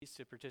opportunities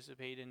to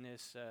participate in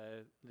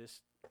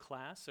this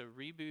class. So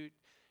Reboot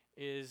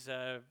is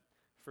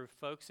for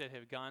folks that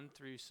have gone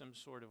through some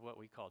sort of what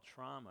we call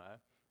trauma.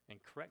 And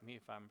correct me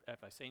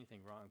if I say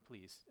anything wrong,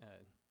 please,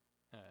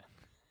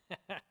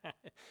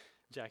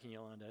 Jack and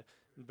Yolanda.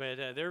 But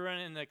they're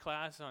running the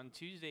class on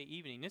Tuesday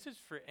evening. This is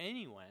for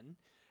anyone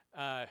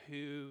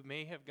who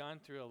may have gone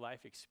through a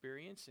life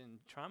experience, and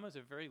trauma is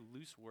a very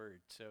loose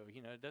word. So,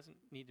 it doesn't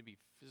need to be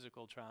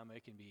physical trauma.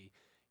 It can be,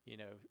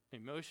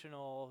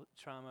 emotional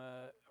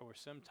trauma or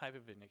some type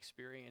of an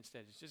experience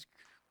that has just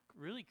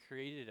really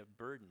created a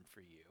burden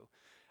for you.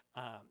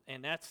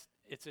 And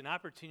it's an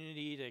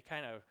opportunity to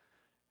kind of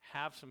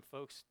have some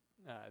folks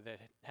that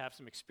have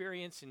some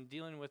experience in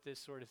dealing with this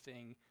sort of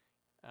thing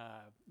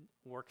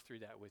work through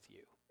that with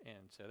you.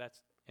 And so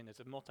it's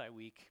a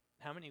multi-week.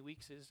 How many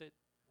weeks is it?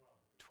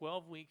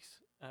 12 weeks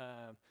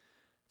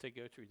to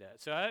go through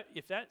that. So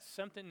if that's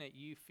something that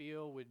you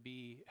feel would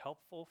be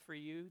helpful for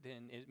you,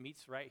 then it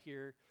meets right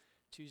here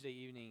Tuesday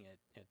evening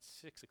at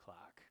 6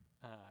 o'clock,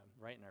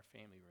 right in our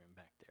family room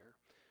back there.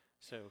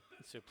 So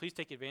please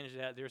take advantage of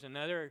that. There's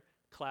another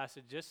class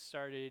that just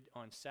started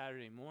on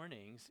Saturday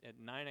mornings at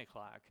 9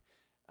 o'clock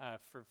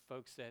for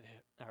folks that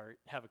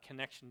have a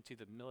connection to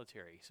the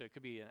military. So it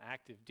could be an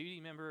active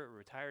duty member, a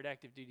retired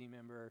active duty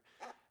member,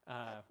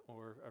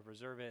 or a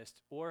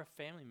reservist, or a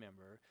family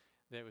member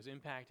that was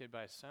impacted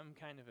by some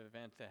kind of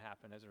event that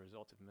happened as a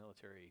result of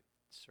military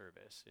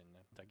service. And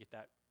did I get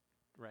that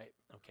right?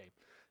 Okay.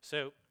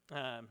 So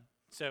and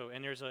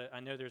I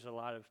know there's a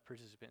lot of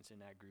participants in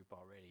that group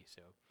already.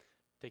 So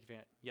take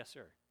advantage. Yes,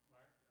 sir.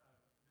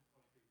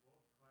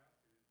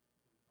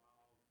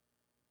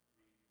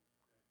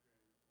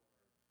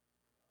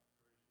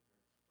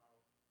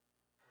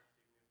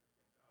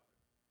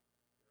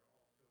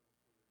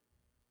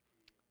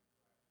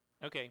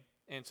 Okay,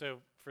 and so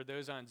for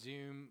those on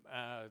Zoom,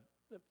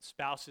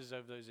 spouses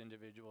of those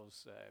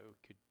individuals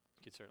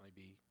could certainly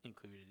be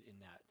included in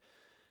that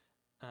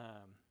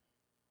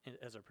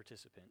as a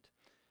participant.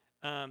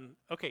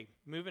 Okay,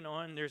 moving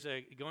on. There's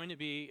going to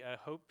be a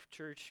Hope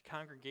Church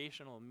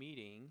congregational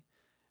meeting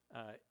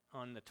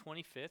on the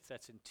 25th.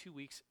 That's in 2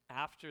 weeks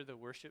after the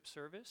worship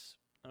service.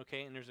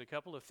 Okay, and there's a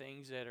couple of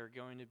things that are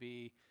going to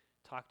be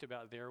talked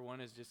about there.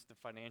 One is just the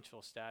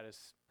financial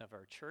status of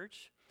our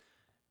church.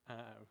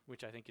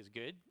 Which I think is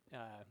good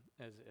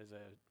as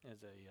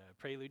a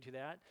prelude to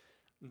that.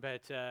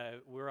 But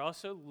we're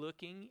also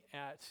looking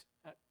at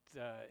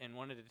and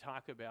wanted to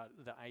talk about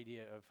the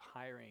idea of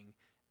hiring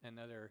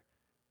another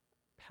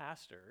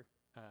pastor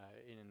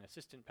in an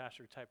assistant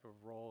pastor type of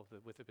role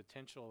with the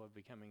potential of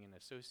becoming an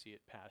associate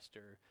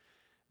pastor.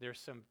 There's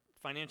some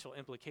financial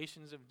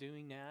implications of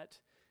doing that,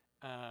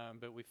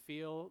 but we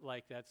feel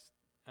like that's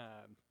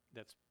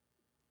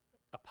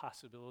a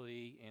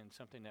possibility and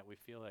something that we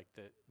feel like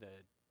that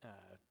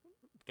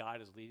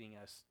God is leading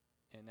us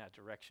in that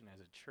direction as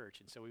a church.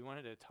 And so we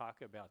wanted to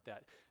talk about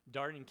that.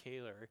 Darden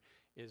Kaler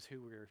is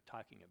who we're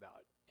talking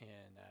about.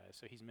 And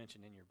so he's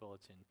mentioned in your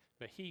bulletin.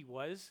 But he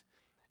was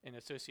an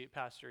associate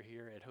pastor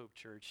here at Hope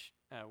Church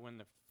when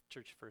the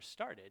church first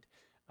started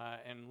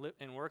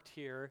and worked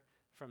here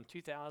from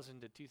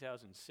 2000 to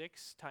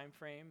 2006 time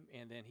frame.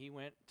 And then he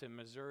went to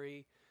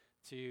Missouri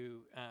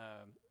to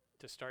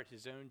start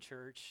his own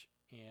church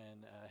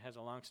and has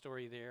a long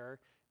story there.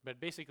 But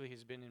basically,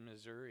 he's been in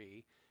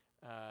Missouri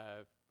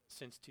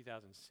since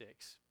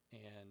 2006,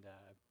 and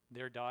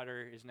their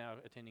daughter is now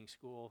attending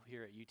school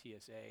here at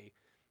UTSA,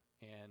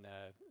 and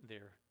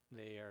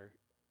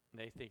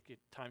they think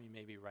timing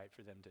may be right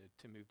for them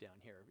to move down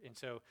here. And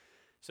so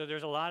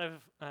there's a lot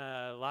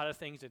of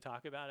things to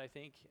talk about, I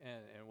think,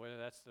 and whether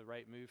that's the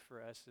right move for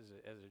us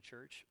as a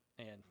church.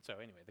 And so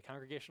anyway, the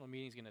congregational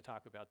meeting is going to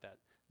talk about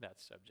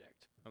that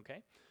subject.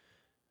 Okay.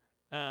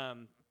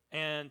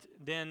 And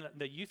then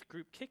the youth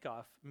group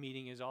kickoff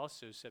meeting is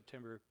also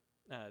September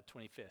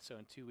 25th. So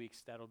in 2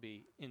 weeks, that'll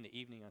be in the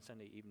evening on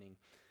Sunday evening.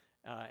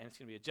 And it's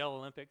going to be a gel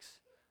Olympics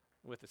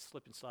with a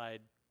slip and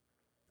slide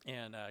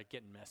and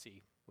getting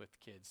messy with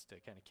kids to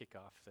kind of kick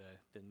off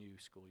the new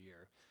school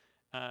year.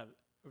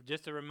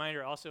 Just a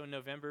reminder also in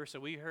November, so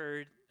we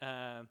heard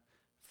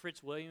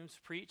Fritz Williams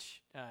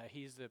preach.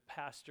 He's the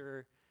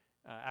pastor,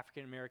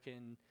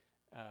 African-American,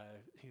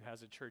 who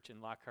has a church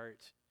in Lockhart.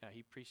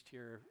 He preached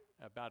here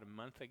about a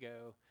month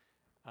ago.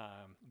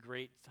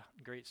 Great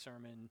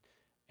sermon.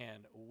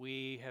 And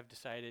we have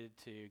decided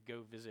to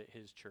go visit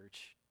his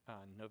church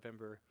on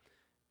November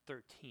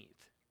 13th.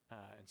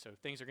 And so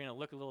things are going to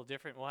look a little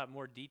different. We'll have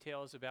more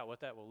details about what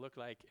that will look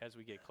like as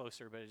we get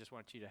closer, but I just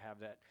want you to have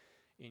that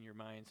in your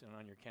minds and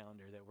on your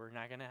calendar that we're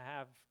not going to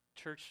have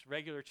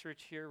regular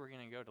church here. We're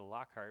going to go to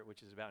Lockhart,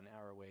 which is about an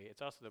hour away.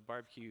 It's also the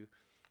barbecue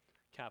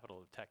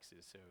capital of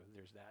Texas, so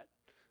there's that.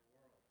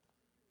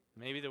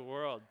 Maybe the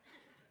world.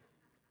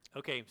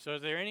 Okay, so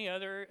is there any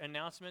other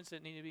announcements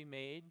that need to be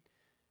made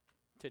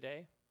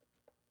today?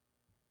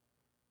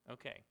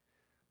 Okay,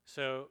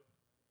 so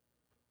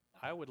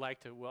I would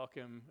like to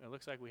welcome, it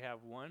looks like we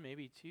have one,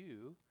 maybe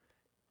two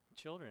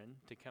children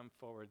to come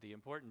forward, the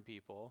important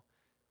people,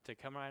 to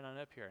come right on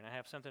up here. And I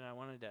have something I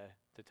wanted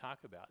to talk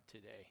about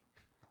today.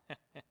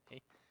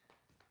 Hey,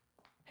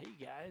 hey,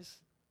 you guys.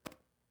 Give me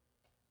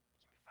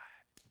 5.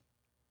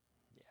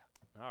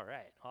 Yeah. All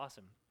right.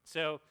 Awesome.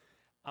 So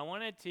I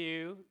wanted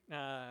to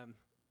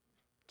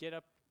get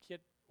up.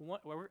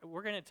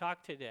 We're going to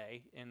talk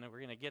today, and we're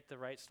going to get the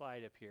right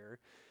slide up here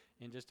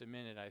in just a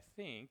minute, I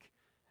think.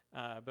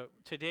 But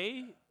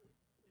today,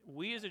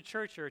 we as a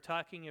church are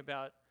talking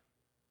about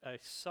a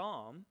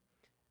psalm,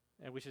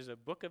 which is a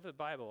book of the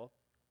Bible,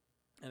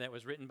 and that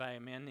was written by a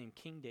man named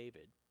King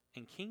David.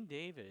 And King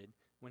David,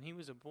 when he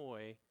was a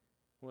boy,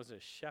 was a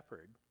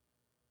shepherd.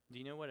 Do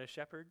you know what a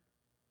shepherd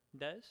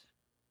does?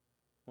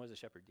 What does a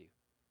shepherd do?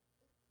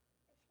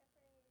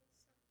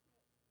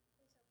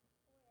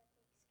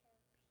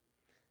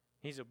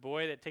 He's a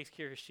boy that takes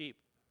care of sheep,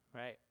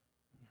 right?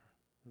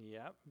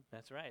 Yep,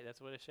 that's right. That's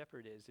what a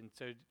shepherd is. And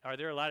so, are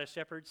there a lot of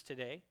shepherds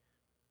today? No.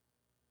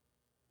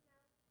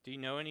 Do you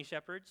know any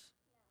shepherds?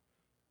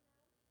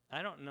 No.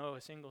 I don't know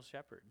a single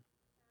shepherd.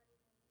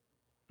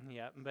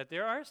 Yeah, but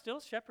there are still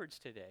shepherds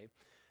today.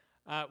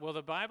 Well,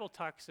 the Bible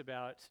talks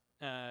about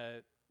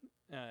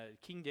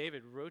King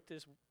David wrote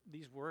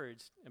these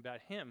words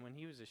about him when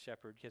he was a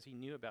shepherd because he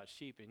knew about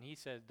sheep, and he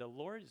said, "The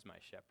Lord is my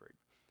shepherd."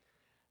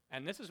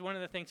 And this is one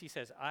of the things he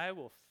says, "I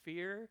will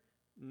fear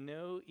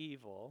no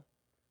evil,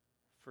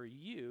 for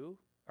you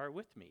are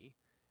with me,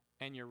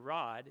 and your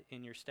rod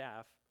and your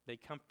staff, they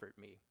comfort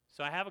me."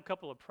 So I have a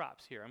couple of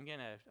props here. I'm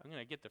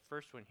gonna get the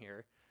first one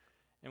here.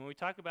 And when we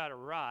talk about a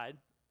rod,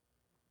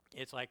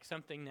 it's like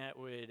something that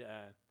would,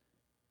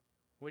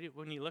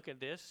 when you look at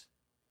this,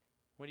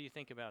 what do you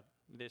think about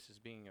this as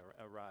being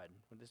a rod?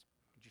 Would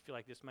you feel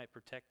like this might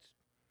protect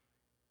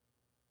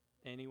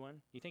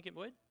anyone? You think it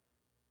would?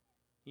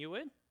 You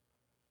would?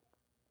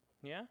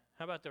 Yeah?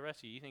 How about the rest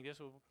of you? You think this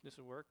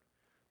will work?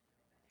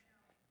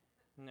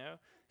 No.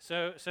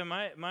 So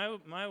my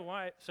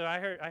wife. So I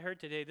heard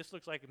today this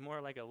looks like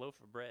more like a loaf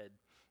of bread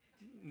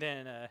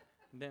than a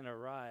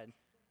rod,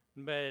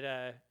 but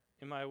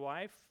and my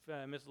wife,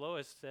 Miss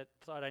Lois,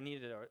 thought I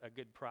needed a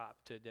good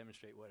prop to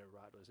demonstrate what a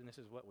rod was, and this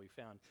is what we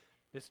found.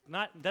 This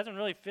doesn't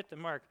really fit the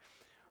mark.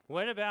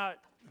 What about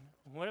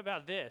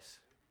this?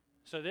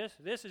 So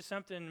this is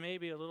something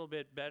maybe a little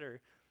bit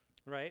better,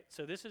 right?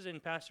 So this is in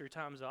Pastor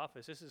Tom's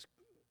office. This is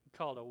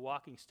called a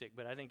walking stick,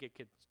 but I think it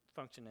could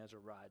function as a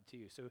rod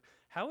too. So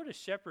how would a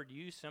shepherd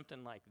use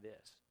something like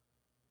this,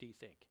 do you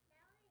think?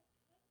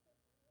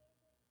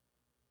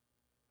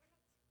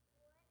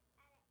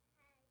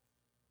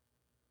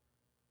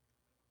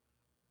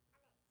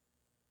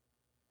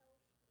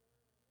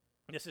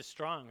 This is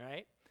strong,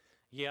 right?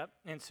 Yep.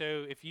 And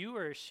so if you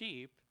were a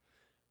sheep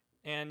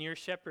and your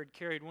shepherd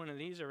carried one of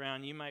these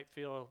around, you might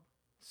feel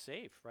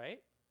safe, right?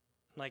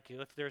 Like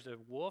if there's a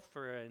wolf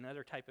or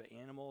another type of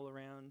animal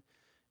around,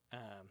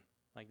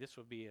 like this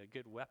would be a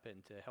good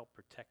weapon to help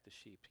protect the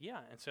sheep. Yeah,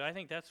 and so I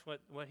think that's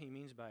what he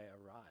means by a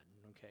rod,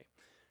 okay?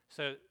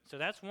 So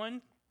that's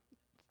one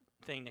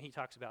thing that he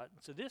talks about.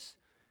 So this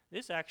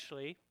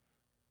actually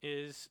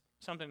is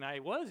something I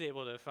was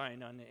able to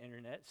find on the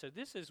internet. So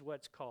this is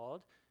what's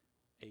called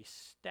a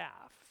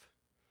staff,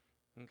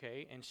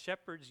 okay? And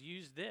shepherds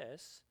use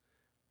this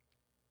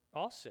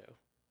also.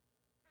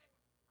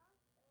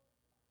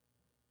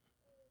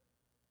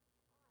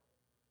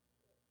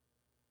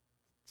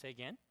 Say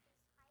again?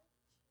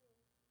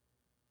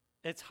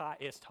 It's high,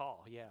 it's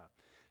tall, yeah.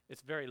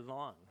 It's very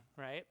long,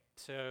 right?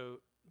 So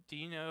do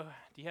you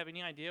have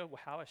any idea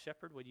how a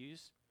shepherd would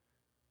use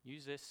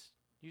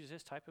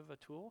this type of a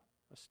tool,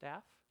 a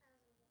staff?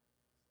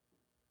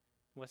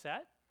 What's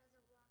that?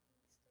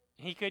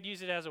 He could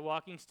use it as a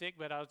walking stick,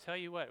 but I'll tell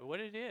you what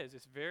it is,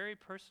 it's very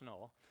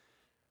personal.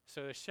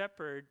 So a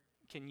shepherd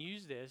can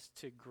use this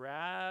to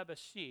grab a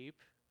sheep.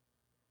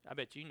 I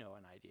bet you know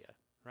an idea,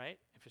 right?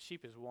 If a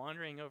sheep is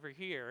wandering over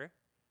here,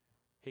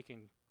 he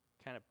can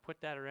kind of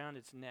put that around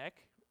its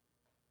neck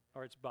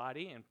or its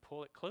body and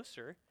pull it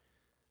closer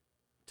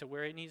to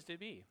where it needs to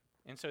be.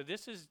 And so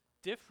this is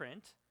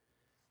different.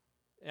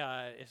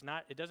 It's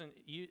not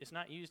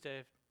used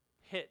to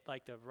hit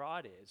like the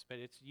rod is, but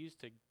it's used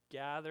to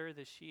gather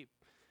the sheep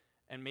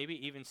and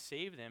maybe even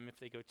save them if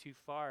they go too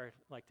far,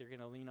 like they're going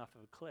to lean off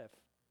of a cliff.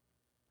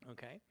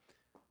 Okay?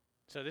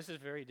 So this is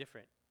very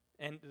different.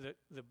 And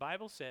the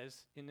Bible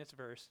says in this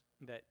verse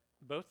that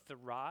both the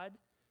rod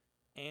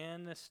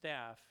and the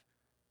staff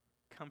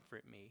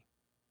comfort me.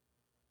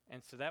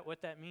 And so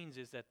what that means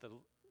is that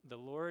the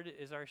Lord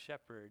is our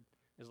shepherd,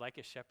 is like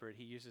a shepherd.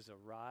 He uses a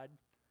rod,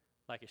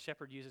 like a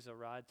shepherd uses a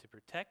rod to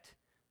protect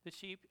the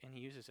sheep, and he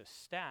uses a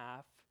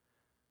staff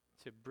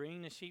to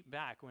bring the sheep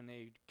back when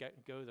they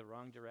go the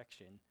wrong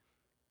direction.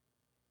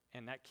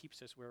 And that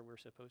keeps us where we're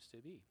supposed to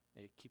be.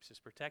 It keeps us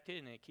protected,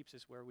 and it keeps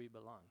us where we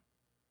belong.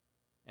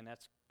 And that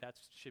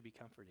should be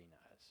comforting to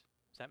us.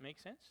 Does that make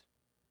sense?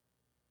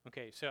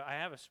 Okay, so I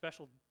have a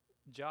special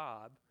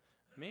job,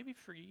 maybe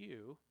for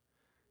you.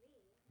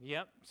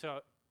 Yep.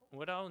 So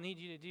what I'll need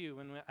you to do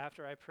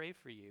after I pray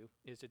for you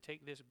is to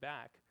take this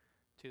back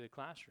to the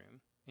classroom,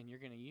 and you're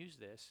going to use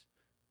this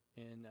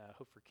in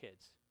Hope for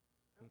Kids.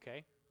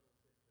 Okay?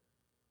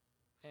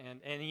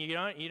 And you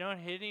don't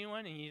hit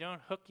anyone and you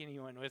don't hook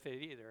anyone with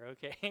it either,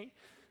 okay?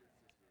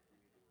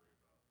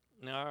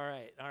 All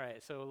right.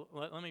 So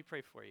let me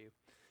pray for you.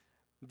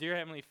 Dear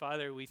Heavenly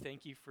Father, we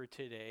thank you for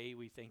today.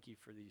 We thank you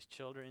for these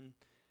children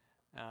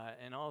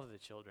and all of the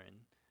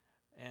children.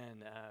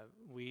 And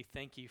we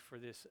thank you for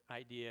this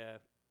idea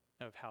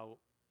of how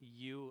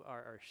you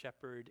are our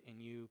shepherd and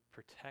you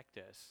protect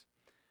us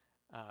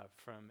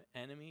from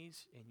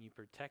enemies, and you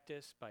protect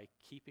us by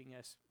keeping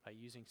us, by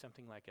using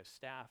something like a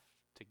staff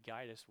to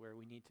guide us where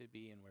we need to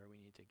be and where we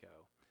need to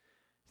go.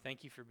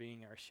 Thank you for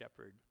being our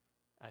shepherd.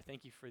 I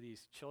thank you for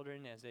these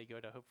children as they go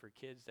to Hope for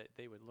Kids, that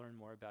they would learn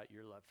more about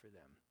your love for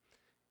them.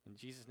 In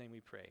Jesus' name we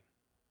pray.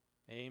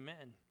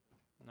 Amen.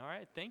 All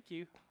right, thank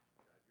you.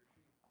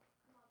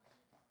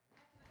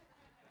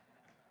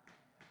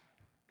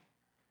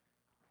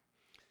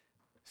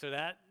 So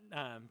that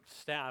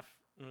staff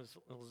was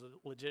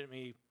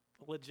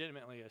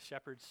legitimately a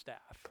shepherd's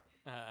staff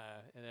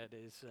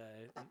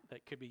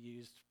that could be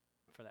used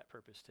for that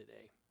purpose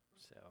today.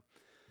 So,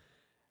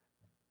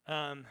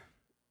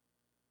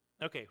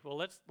 okay, well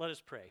let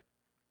us pray.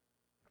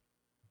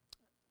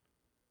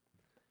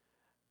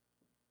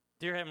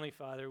 Dear Heavenly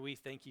Father, we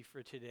thank you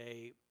for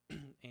today,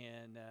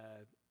 and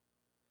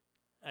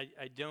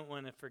I don't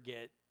want to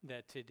forget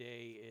that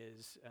today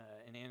is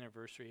an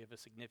anniversary of a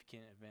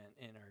significant event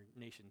in our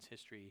nation's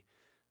history,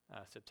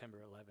 September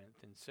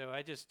 11th. And so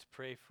I just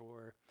pray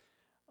for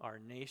our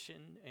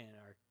nation and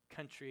our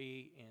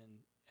country, and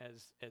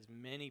as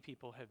many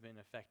people have been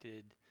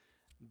affected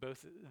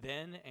both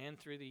then and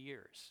through the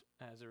years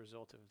as a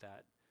result of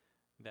that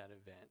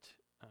event.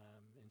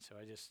 And so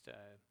I just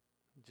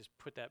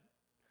put that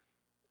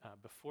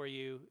before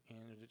you,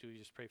 and we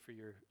just pray for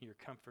your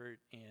comfort,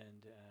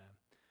 and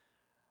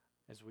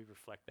as we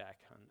reflect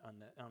back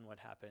on what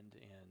happened,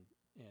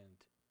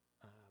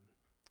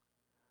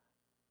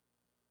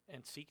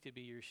 and seek to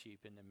be your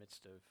sheep in the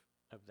midst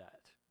of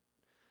that.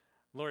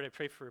 Lord, I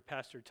pray for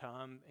Pastor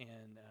Tom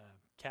and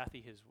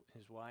Kathy, his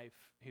wife,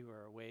 who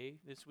are away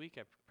this week.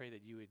 I pray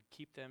that you would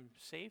keep them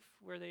safe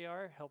where they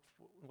are, help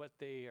what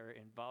they are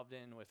involved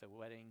in with a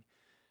wedding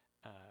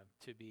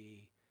to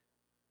be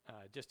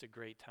just a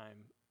great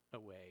time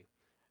away.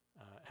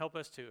 Help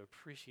us to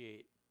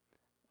appreciate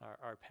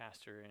our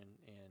pastor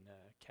and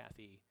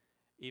Kathy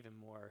even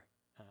more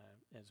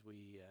as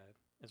we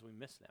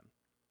miss them.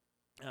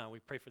 We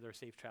pray for their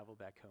safe travel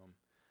back home.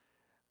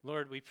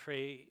 Lord, we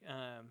pray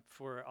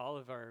for all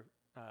of our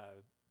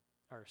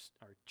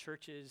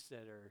churches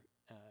that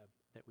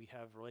we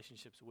have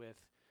relationships with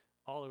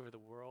all over the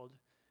world,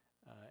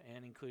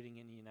 and including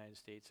in the United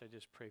States. I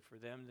just pray for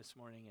them this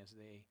morning as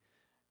they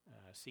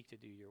seek to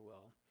do your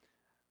will.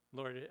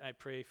 Lord, I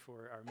pray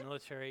for our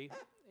military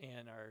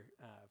and our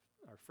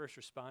first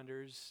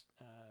responders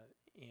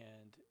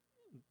and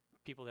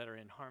people that are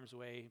in harm's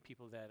way,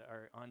 people that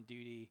are on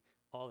duty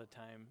all the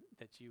time,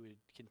 that you would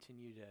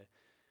continue to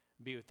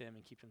be with them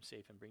and keep them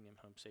safe and bring them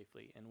home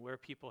safely. And where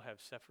people have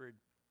suffered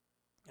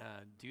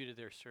due to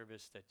their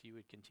service, that you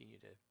would continue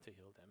to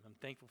heal them. I'm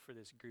thankful for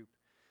this group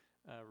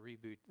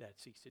reboot that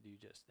seeks to do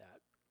just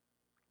that.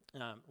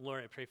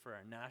 Lord, I pray for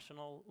our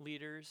national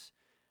leaders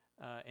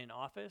in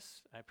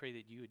office. I pray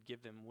that you would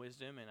give them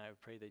wisdom, and I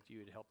pray that you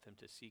would help them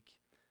to seek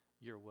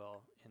your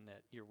will, and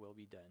that your will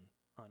be done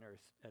on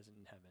earth as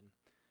in heaven.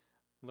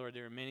 Lord,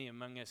 there are many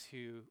among us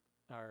who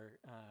are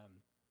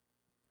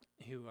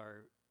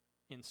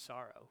in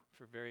sorrow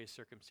for various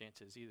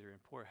circumstances, either in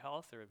poor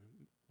health or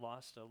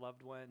lost a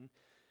loved one,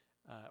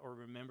 or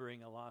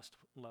remembering a lost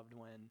loved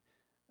one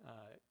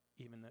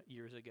even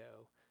years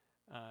ago.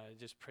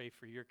 Just pray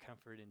for your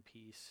comfort and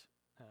peace,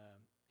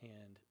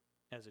 and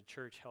as a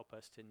church, help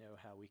us to know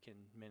how we can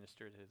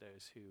minister to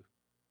those who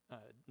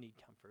need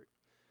comfort.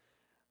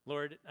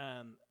 Lord,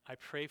 I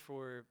pray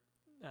for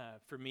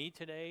me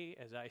today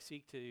as I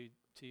seek to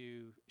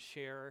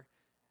share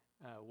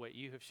what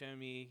you have shown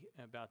me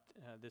about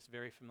this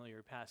very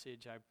familiar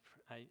passage.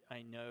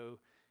 I know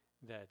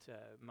that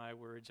my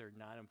words are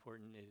not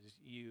important. It is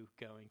you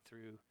going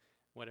through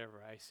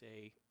whatever I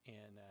say,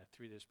 and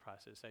through this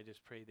process, I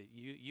just pray that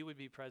you would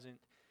be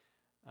present,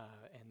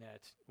 and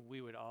that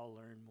we would all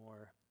learn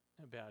more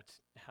about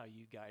how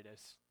you guide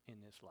us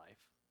in this life.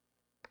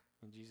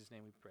 In Jesus'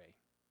 name we pray.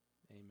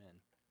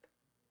 Amen.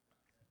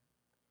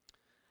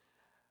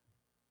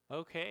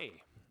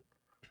 Okay.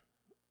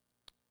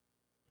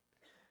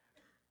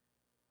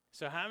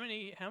 So how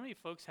many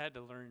folks had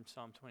to learn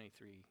Psalm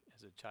 23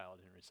 as a child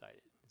and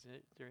recite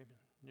it?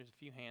 There's a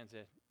few hands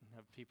that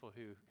of people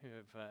who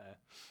have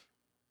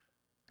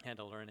had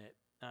to learn it.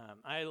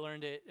 I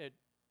learned it at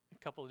a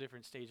couple of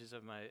different stages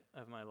of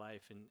my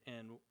life,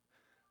 and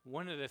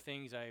one of the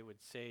things I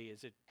would say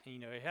is it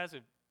can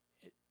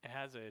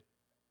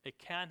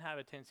have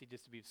a tendency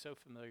just to be so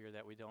familiar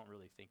that we don't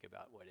really think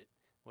about what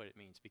it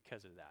means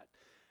because of that.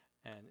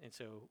 And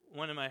so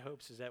one of my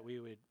hopes is that we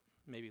would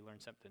maybe learn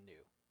something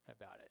new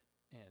about it.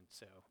 And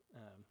so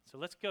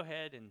let's go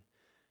ahead and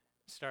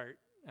start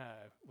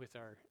with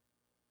our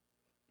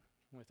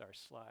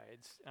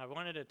slides. I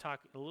wanted to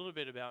talk a little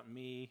bit about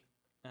me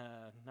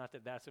Not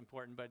that that's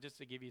important, but just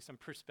to give you some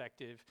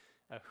perspective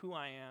of who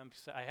I am.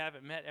 So I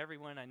haven't met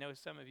everyone. I know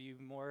some of you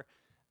more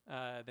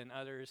than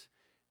others,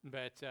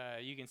 but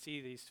you can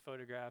see these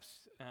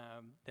photographs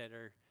that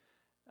are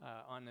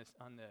on the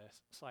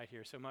slide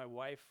here. So my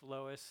wife,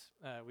 Lois,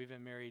 we've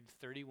been married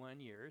 31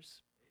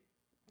 years,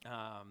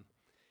 and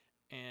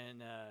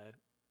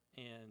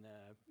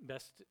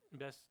best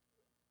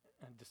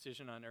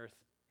decision on earth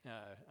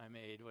I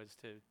made was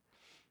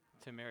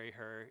to marry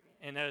her.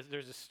 And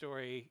there's a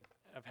story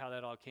of how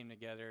that all came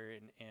together,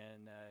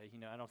 and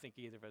I don't think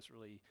either of us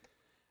really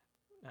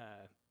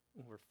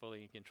were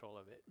fully in control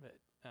of it, but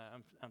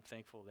I'm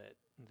thankful that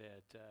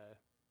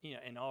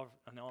in all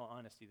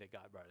honesty, that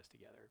God brought us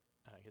together,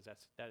 because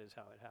that is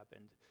how it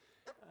happened.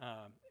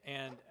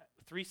 And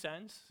 3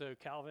 sons. So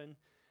Calvin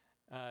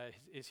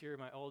is here,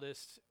 my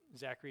oldest.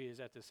 Zachary is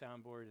at the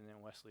soundboard, and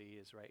then Wesley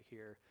is right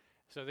here.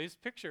 So these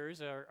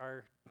pictures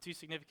are 2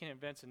 significant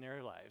events in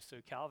their lives. So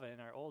Calvin,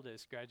 our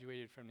oldest,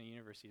 graduated from the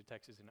University of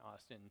Texas in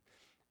Austin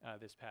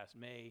this past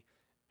May,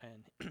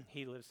 and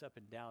he lives up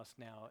in Dallas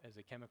now as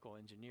a chemical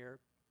engineer.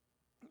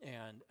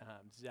 And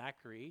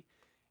Zachary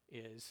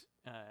is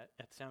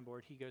at the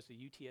soundboard. He goes to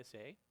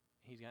UTSA.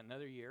 He's got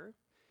another year.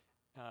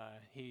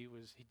 He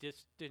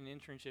just did an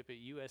internship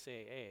at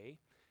USAA.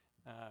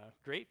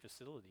 Great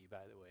facility,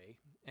 by the way,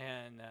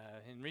 and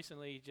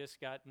recently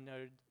just got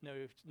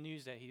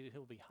news that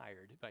he'll be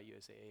hired by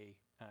USAA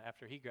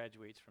after he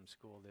graduates from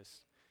school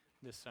this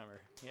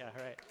summer. Yeah,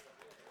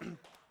 right.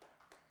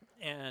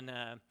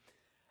 And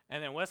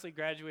then Wesley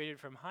graduated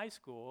from high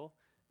school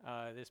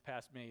this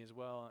past May as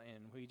well,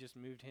 and we just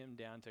moved him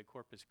down to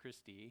Corpus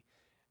Christi,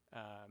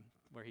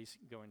 where he's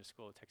going to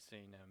school at Texas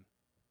A&M,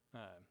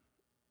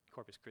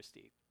 Corpus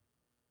Christi,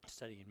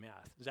 studying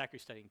math.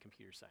 Zachary's studying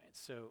computer science.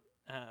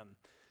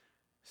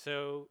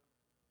 So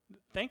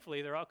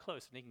thankfully they're all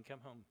close and they can come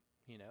home,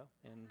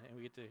 and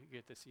we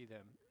get to see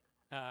them.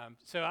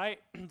 So I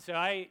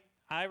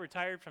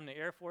retired from the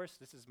Air Force.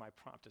 This is my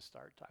prompt to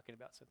start talking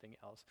about something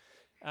else.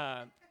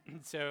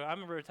 So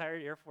I'm a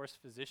retired Air Force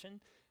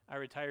physician. I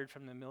retired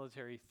from the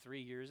military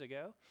 3 years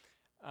ago.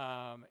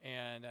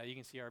 And you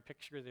can see our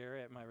picture there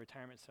at my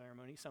retirement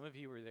ceremony. Some of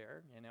you were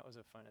there, and that was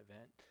a fun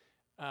event.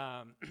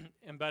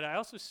 But I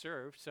also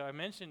served. So I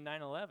mentioned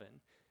 9/11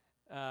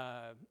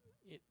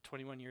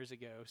 21 years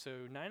ago.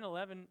 So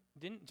 9/11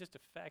 didn't just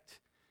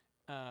affect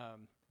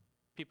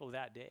people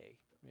that day.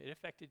 It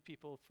affected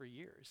people for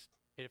years.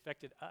 It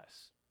affected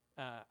us.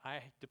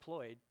 I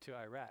deployed to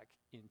Iraq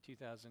in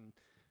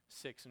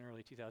 2006 and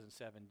early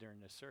 2007 during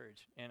the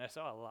surge, and I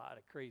saw a lot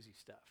of crazy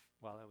stuff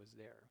while I was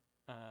there.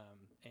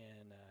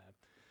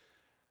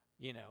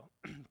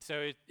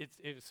 So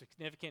it was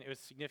significant. It was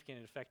significant.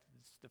 It affected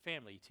the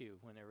family too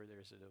whenever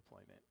there's a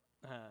deployment.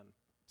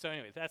 So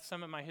anyway, that's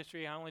some of my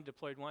history. I only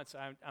deployed once.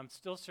 I'm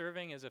still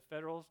serving as a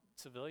federal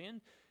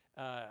civilian.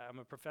 I'm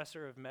a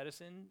professor of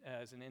medicine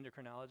as an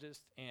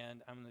endocrinologist,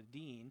 and I'm the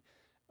dean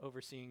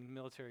overseeing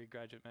military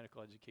graduate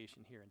medical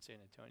education here in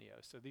San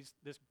Antonio. So this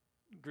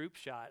group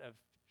shot of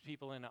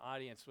people in the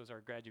audience was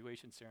our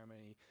graduation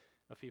ceremony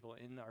of people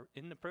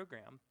in the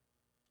program.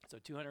 So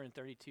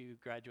 232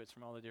 graduates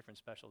from all the different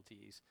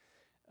specialties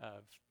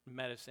of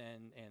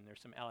medicine, and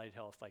there's some allied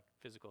health like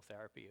physical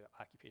therapy,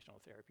 occupational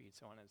therapy, and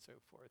so on and so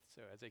forth.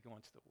 So as they go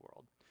into the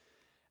world.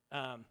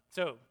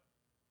 So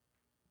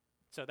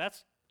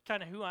that's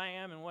kind of who I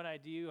am and what I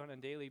do on a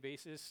daily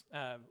basis.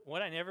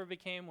 What I never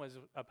became was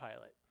a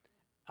pilot.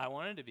 I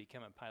wanted to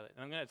become a pilot,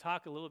 and I'm going to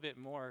talk a little bit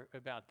more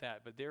about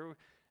that. But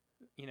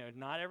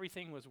not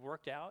everything was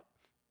worked out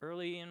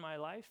early in my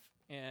life,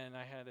 and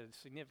I had a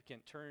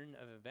significant turn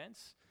of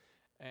events,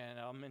 and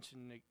I'll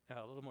mention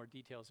a little more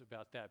details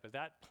about that. But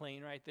that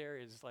plane right there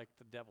is like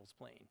the devil's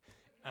plane.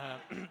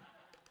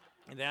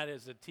 And that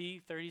is a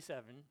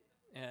T-37,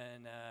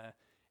 and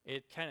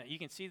you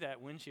can see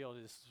that windshield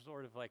is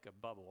sort of like a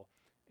bubble,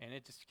 and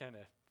it just kind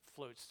of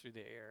floats through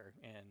the air.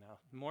 And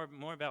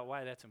more about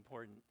why that's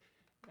important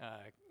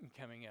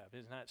coming up.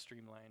 It's not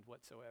streamlined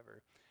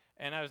whatsoever.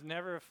 And I was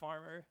never a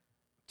farmer.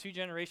 2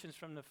 generations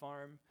from the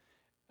farm.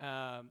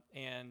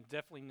 And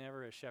definitely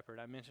never a shepherd.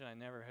 I mentioned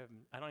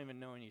I don't even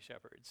know any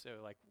shepherds.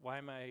 So why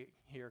am I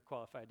here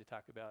qualified to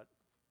talk about,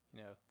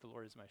 the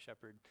Lord is my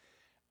shepherd?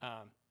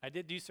 I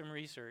did do some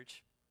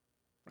research,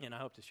 and I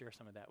hope to share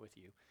some of that with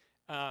you.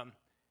 I'm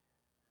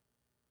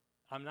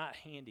not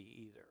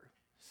handy either.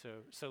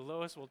 So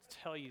Lois will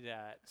tell you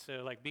that.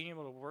 So being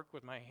able to work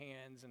with my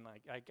hands, and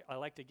I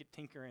like to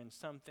tinker in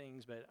some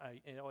things, but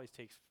it always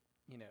takes,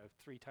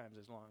 3 times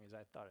as long as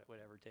I thought it would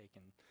ever take.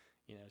 And,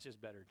 it's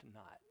just better to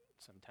not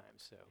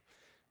sometimes.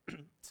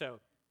 So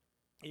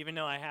even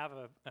though I have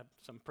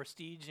some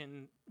prestige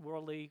in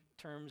worldly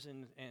terms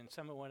and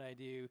some of what I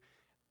do,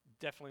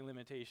 definitely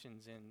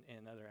limitations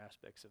in other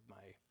aspects of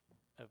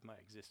my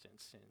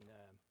existence. And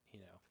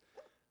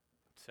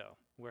so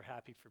we're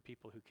happy for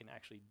people who can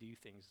actually do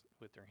things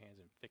with their hands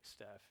and fix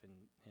stuff,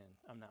 and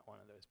I'm not one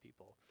of those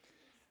people.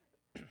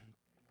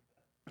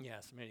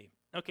 Yes, many.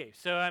 Okay,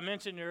 so I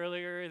mentioned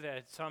earlier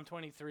that Psalm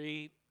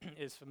 23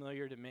 is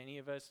familiar to many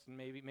of us, and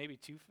maybe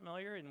too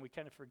familiar, and we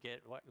kind of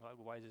forget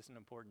why is this an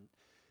important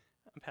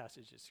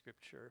passage of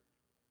Scripture.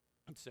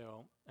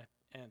 So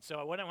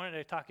what I wanted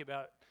to talk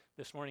about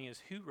this morning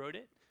is who wrote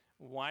it,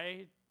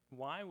 why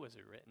was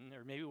it written,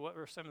 or maybe what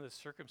were some of the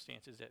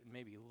circumstances that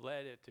maybe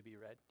led it to be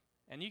read.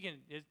 And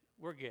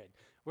we're good.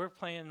 We're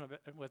playing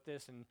with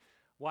this, and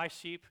why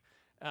sheep,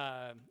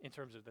 in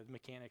terms of the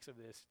mechanics of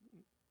this,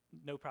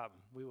 no problem.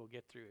 We will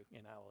get through,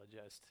 and I will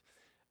adjust.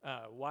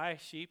 Why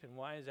sheep, and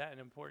why is that an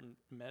important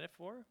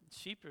metaphor?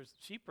 Sheep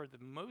are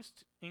the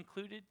most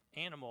included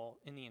animal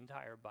in the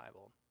entire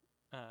Bible.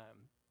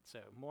 So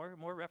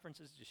more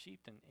references to sheep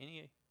than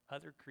any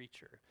other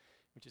creature,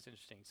 which is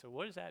interesting. So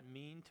what does that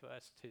mean to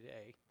us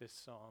today, this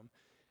psalm,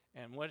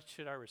 and what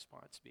should our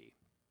response be?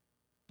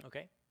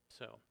 Okay,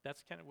 so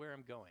that's kind of where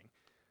I'm going.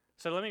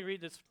 So let me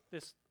read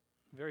this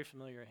very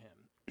familiar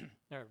hymn,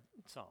 or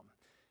psalm.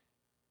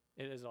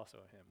 It is also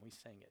a hymn. We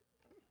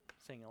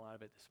sang a lot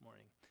of it this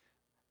morning.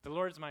 The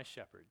Lord is my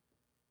shepherd,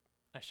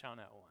 I shall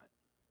not want.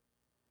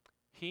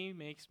 He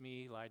makes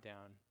me lie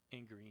down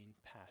in green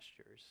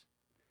pastures.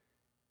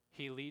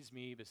 He leads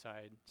me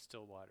beside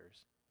still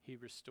waters. He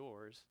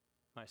restores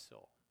my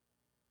soul.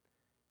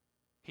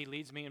 He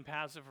leads me in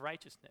paths of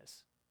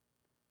righteousness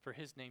for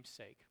his name's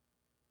sake.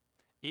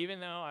 Even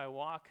though I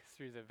walk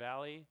through the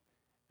valley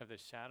of the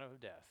shadow of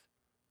death,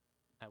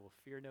 I will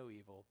fear no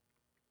evil,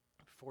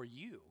 for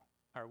you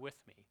are with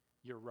me.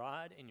 Your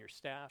rod and your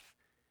staff,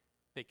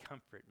 they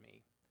comfort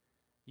me.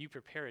 You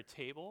prepare a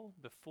table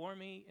before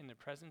me in the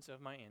presence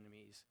of my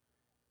enemies.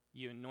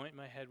 You anoint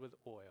my head with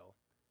oil.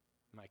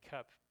 My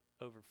cup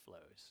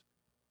overflows.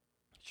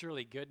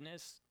 Surely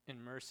goodness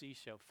and mercy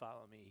shall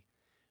follow me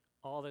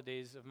all the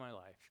days of my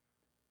life,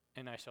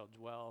 and I shall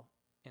dwell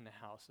in the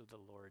house of the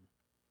Lord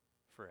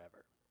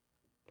forever.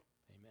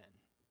 Amen.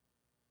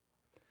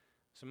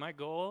 So my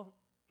goal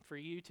for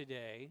you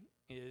today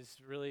is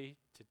really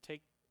to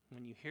take,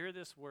 when you hear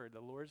this word,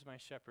 the Lord's my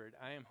shepherd,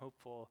 I am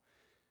hopeful,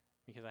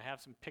 because I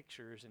have some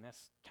pictures, and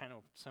that's kind of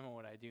some of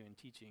what I do in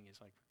teaching is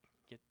like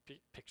get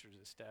pictures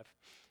of stuff.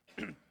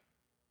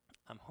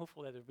 I'm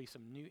hopeful that there'll be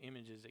some new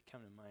images that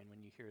come to mind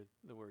when you hear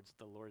the words,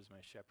 the Lord is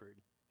my shepherd,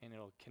 and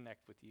it'll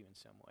connect with you in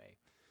some way.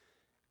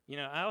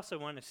 I also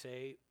want to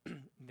say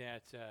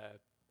that,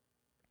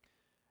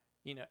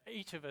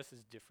 each of us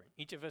is different.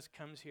 Each of us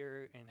comes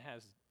here and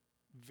has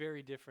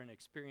very different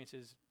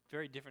experiences,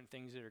 very different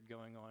things that are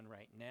going on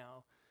right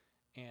now.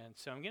 And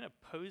so I'm going to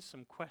pose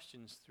some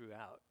questions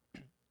throughout,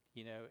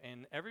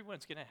 and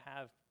everyone's going to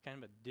have kind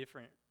of a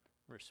different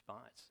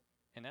response.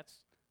 And that's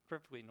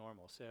perfectly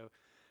normal. So,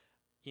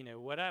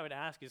 what I would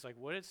ask is like,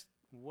 what is,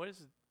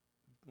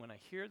 when I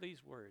hear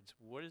these words,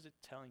 what is it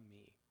telling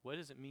me? What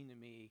does it mean to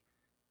me?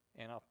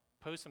 And I'll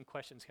pose some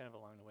questions kind of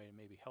along the way to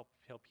maybe help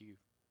you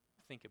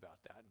think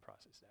about that and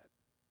process that.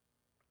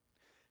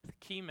 The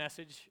key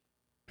message,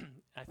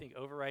 I think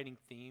overriding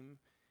theme,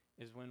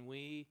 is when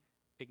we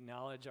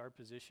acknowledge our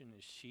position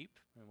as sheep,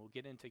 and we'll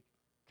get into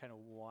kind of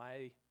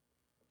why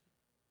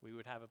we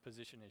would have a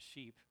position as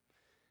sheep,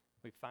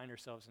 we find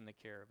ourselves in the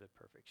care of the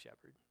perfect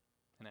shepherd,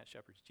 and that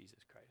shepherd's Jesus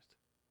Christ.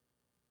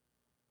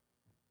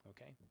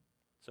 Okay?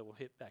 So we'll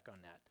hit back on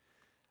that.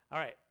 All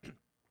right.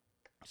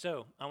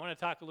 So I want to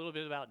talk a little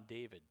bit about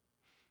David,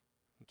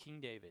 King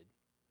David.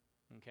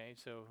 Okay,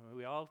 so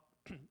we all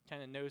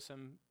kind of know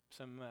some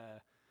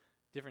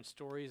different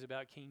stories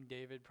about King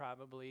David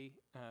probably,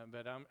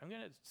 but I'm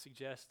going to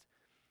suggest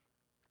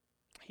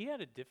he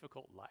had a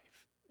difficult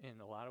life in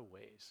a lot of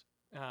ways.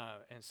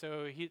 And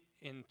so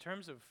in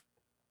terms of,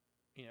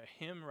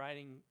 him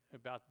writing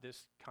about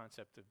this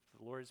concept of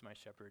the Lord is my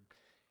shepherd,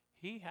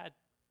 he had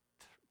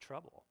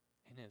trouble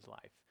in his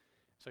life.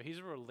 So he's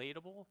a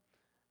relatable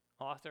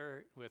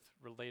author with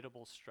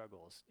relatable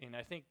struggles. And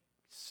I think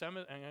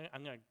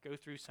I'm going to go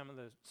through some of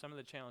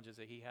the challenges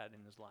that he had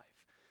in his life.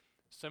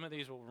 Some of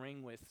these will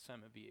ring with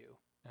some of you,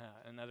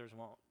 and others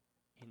won't,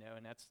 and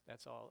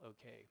that's all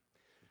okay.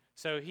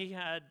 So he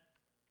had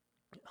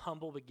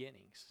humble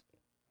beginnings.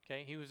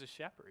 Okay, he was a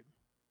shepherd,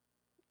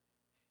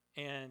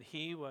 and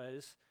he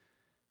was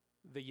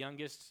the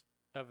youngest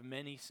of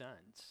many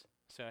sons.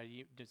 So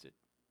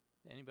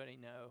anybody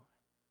know?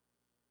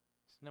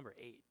 It's number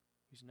 8.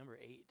 He's number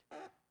 8.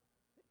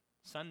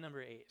 Son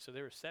number 8. So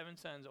there were 7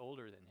 sons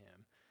older than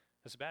him.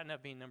 That's bad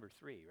enough being number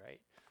 3,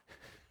 right?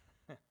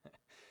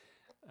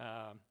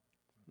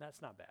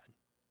 That's not bad.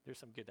 There's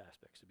some good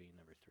aspects to being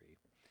number 3.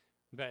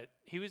 But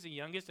he was the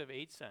youngest of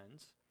 8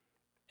 sons,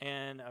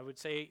 and I would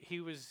say he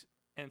was,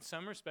 in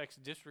some respects,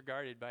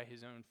 disregarded by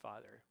his own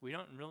father. We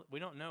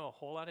don't know a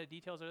whole lot of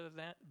details other than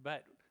that,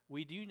 but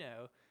we do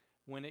know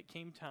when it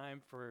came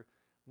time for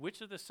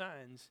which of the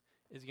sons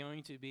is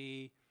going to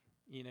be,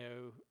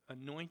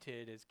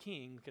 anointed as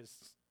king,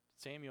 because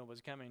Samuel was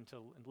coming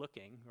to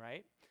looking,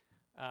 right?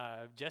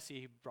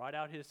 Jesse brought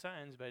out his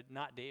sons, but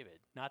not David,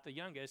 not the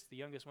youngest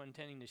one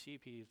tending the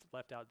sheep. He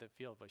left out the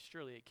field, but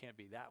surely it can't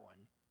be that one,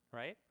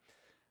 right?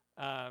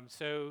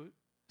 So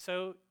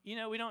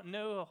we don't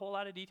know a whole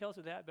lot of details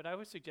of that, but I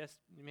would suggest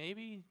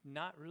maybe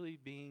not really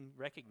being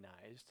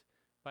recognized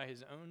by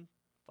his own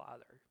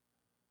father,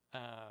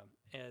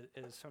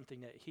 as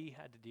something that he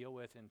had to deal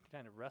with and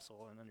kind of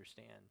wrestle and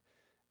understand.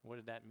 What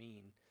did that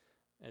mean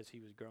as he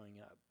was growing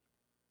up?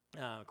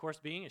 Of course,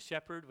 being a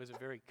shepherd was a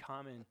very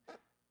common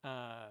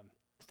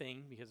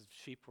thing because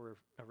sheep were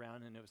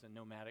around and it was a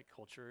nomadic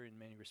culture in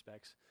many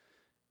respects.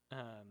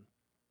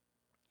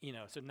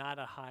 So not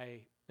a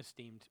high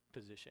esteemed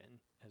position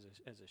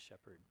as a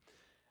shepherd.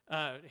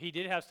 He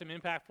did have some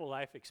impactful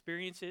life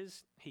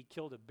experiences. He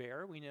killed a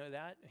bear, we know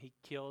that. He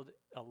killed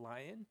a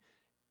lion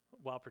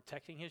while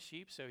protecting his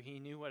sheep, so he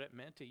knew what it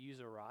meant to use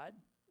a rod,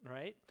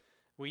 right?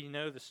 We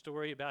know the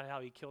story about how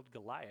he killed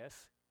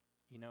Goliath,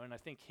 and I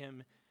think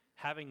him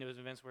having those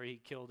events where he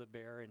killed a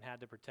bear and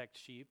had to protect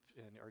sheep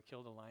or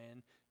killed a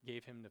lion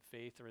gave him the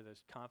faith or the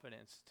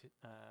confidence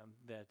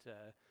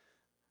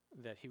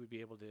that he would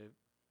be able to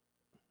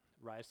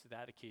rise to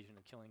that occasion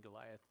of killing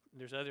Goliath.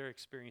 There's other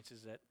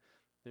experiences that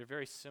they're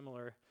very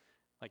similar,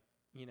 like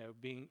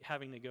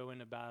having to go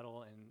into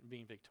battle and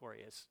being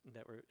victorious,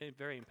 that were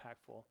very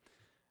impactful,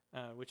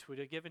 which would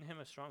have given him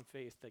a strong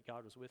faith that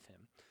God was with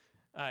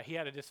him. He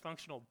had a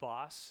dysfunctional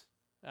boss,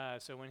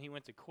 so when he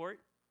went to court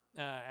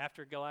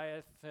after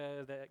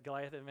the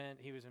Goliath event,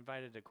 he was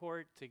invited to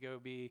court to go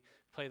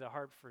play the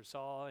harp for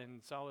Saul,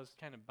 and Saul was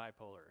kind of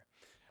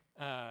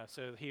bipolar.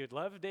 So he would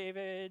love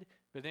David,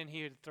 but then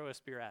he would throw a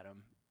spear at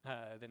him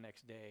the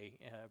next day,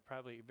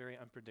 probably very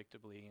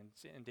unpredictably,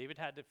 and David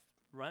had to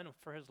run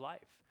for his life.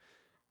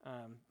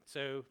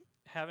 So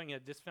having a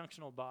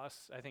dysfunctional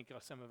boss, I think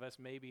some of us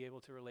may be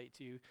able to relate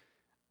to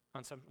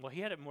on some. Well,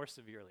 he had it more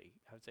severely,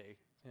 I would say.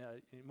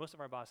 Most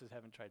of our bosses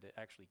haven't tried to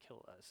actually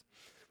kill us,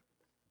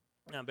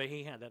 but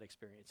he had that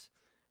experience.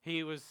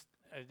 He was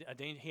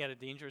he had a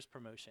dangerous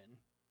promotion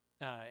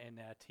in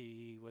that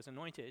he was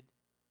anointed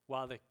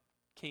while the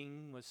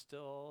king was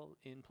still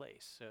in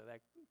place, so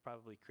that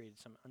probably created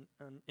some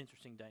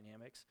interesting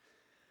dynamics.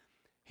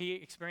 He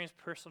experienced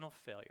personal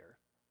failure,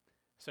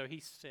 so he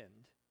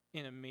sinned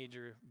in a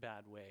major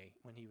bad way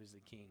when he was the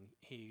king.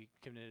 He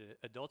committed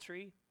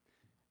adultery,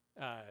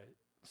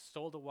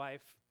 stole the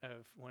wife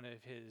of one of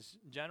his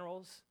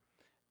generals,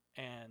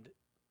 and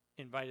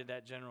invited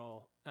that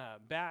general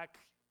back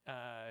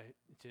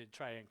to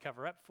try and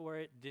cover up for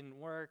it. Didn't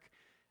work,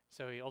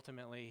 so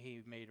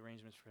he made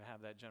arrangements to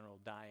have that general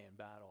die in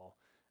battle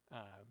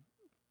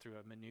through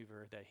a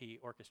maneuver that he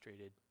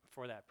orchestrated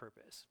for that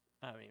purpose.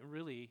 I mean,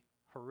 really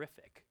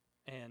horrific.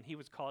 And he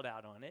was called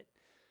out on it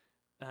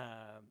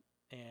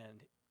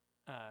and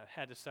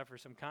had to suffer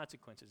some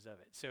consequences of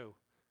it. So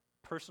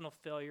personal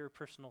failure,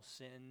 personal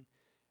sin,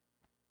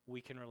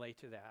 we can relate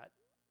to that.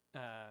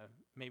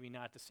 Maybe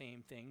not the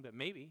same thing, but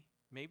maybe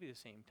the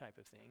same type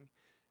of thing.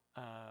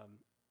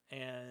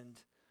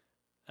 And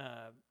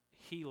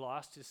he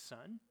lost his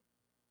son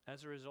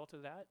as a result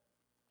of that.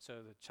 So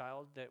the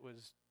child that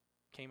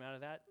came out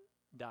of that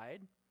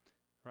died,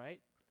 right?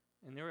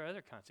 And there were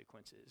other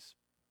consequences.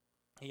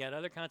 He had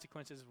other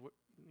consequences,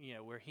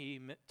 where he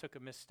took a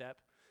misstep,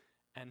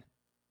 and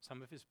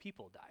some of his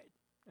people died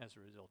as a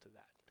result of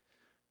that.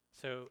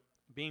 So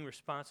being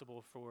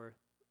responsible for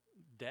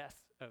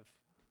death of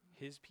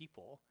his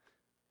people,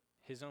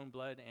 his own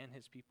blood and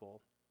his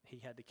people, he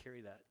had to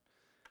carry that.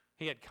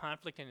 He had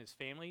conflict in his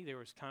family. There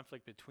was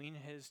conflict between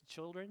his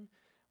children.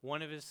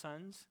 One of his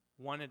sons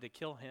wanted to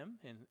kill him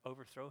and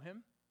overthrow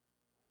him.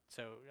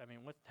 So, I mean,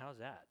 how's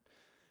that?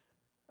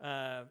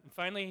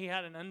 Finally, he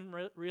had an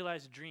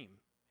unrealized dream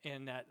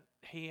in that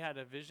he had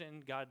a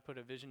vision. God put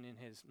a vision in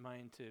his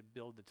mind to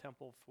build the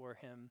temple for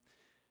him.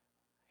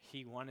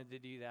 He wanted to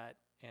do that,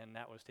 and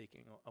that was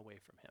taken away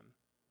from him,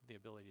 the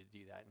ability to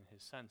do that. And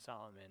his son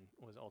Solomon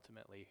was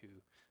ultimately who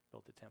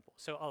built the temple.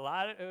 So a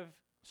lot of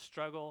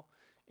struggle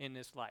in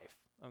this life,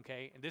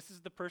 okay? And this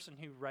is the person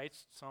who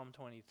writes Psalm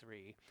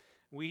 23.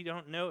 We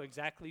don't know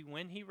exactly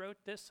when he wrote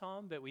this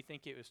psalm, but we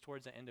think it was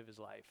towards the end of his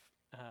life,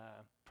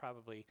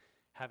 probably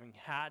having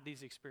had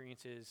these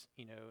experiences,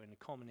 and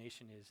the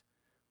culmination is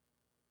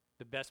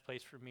the best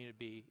place for me to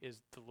be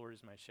is the Lord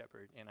is my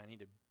shepherd, and I need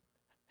to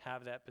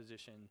have that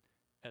position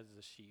as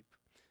the sheep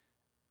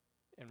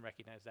and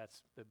recognize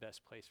that's the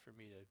best place for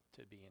me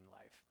to be in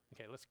life.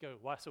 Okay, let's go.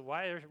 So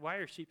why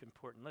are sheep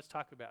important? Let's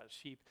talk about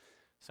sheep.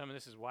 Some of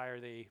this is why are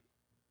they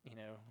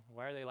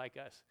like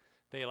us?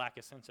 They lack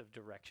a sense of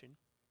direction.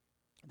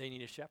 They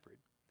need a shepherd.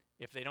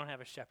 If they don't have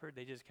a shepherd,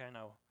 they just kind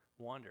of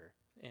wander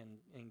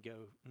and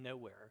go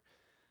nowhere.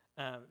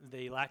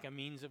 They lack a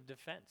means of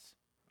defense,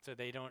 so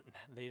they don't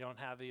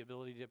have the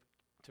ability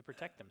to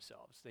protect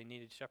themselves. They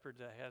need a shepherd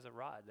that has a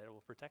rod that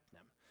will protect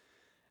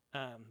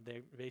them.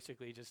 They're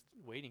basically just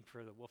waiting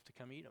for the wolf to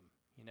come eat them,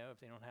 if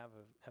they don't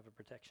have a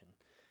protection.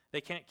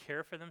 They can't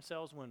care for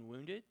themselves when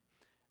wounded.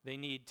 They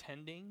need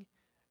tending,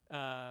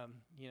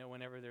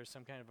 whenever there's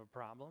some kind of a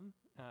problem.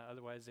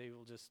 Otherwise, they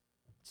will just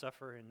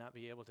suffer and not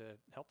be able to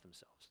help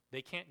themselves.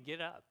 They can't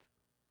get up,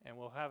 and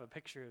we'll have a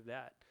picture of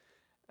that.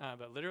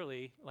 But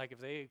literally, like if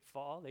they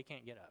fall, they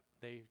can't get up.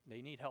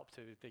 They need help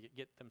to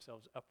get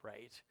themselves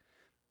upright,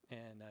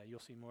 and you'll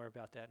see more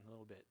about that in a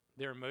little bit.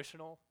 They're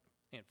emotional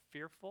and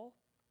fearful.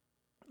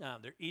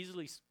 They're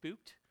easily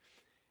spooked,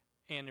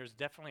 And there's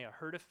definitely a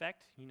herd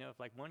effect. If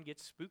like one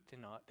gets spooked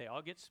and they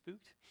all get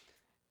spooked.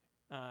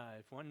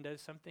 If one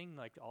does something,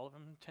 like all of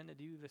them tend to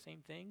do the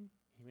same thing,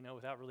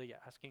 without really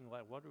asking,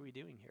 what are we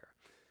doing here?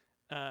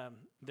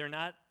 They're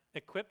not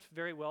equipped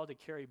very well to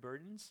carry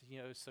burdens,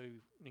 so,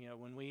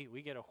 when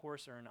we get a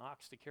horse or an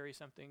ox to carry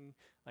something,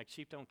 like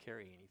sheep don't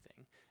carry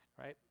anything,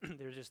 right?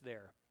 They're just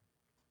there.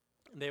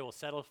 They will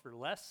settle for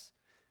less,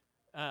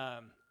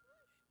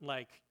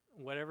 like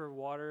whatever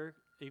water,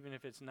 even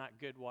if it's not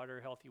good water,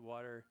 healthy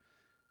water,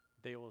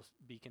 they will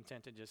be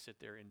content to just sit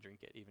there and drink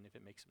it, even if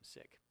it makes them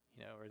sick,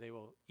 or they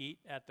will eat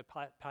at the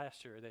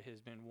pasture that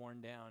has been worn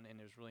down and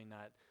is really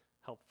not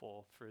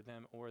helpful for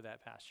them or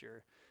that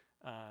pasture.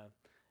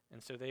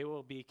 And so they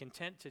will be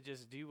content to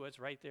just do what's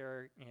right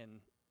there, and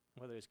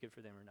whether it's good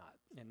for them or not,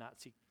 and not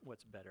seek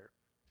what's better.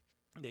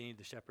 They need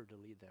the shepherd to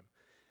lead them.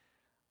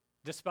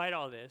 Despite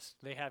all this,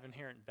 they have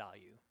inherent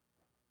value,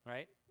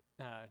 right?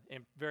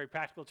 In very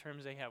practical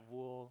terms, they have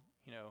wool,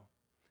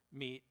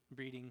 meat,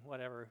 breeding,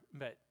 whatever,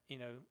 but,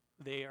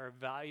 they are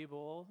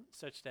valuable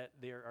such that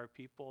there are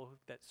people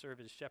that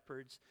serve as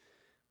shepherds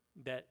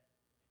that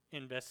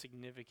invest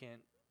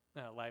significant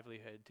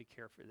livelihood to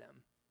care for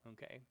them,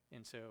 okay?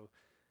 And so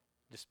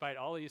despite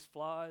all these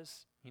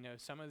flaws,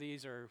 some of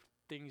these are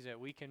things that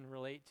we can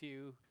relate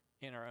to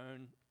in our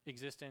own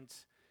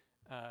existence.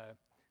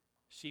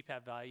 Sheep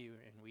have value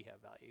and we have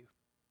value,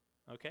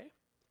 okay?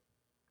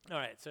 All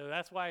right, so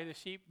that's why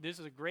this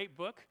is a great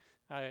book.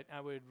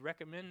 I would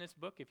recommend this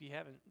book if you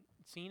haven't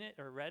seen it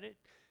or read it.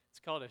 It's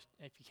called, if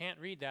you can't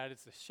read that,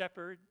 it's The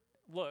Shepherd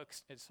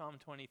Looks at Psalm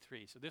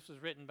 23. So this was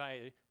written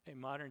by a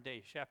modern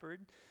day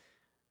shepherd.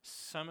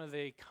 Some of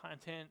the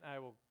content I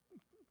will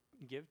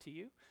give to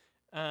you.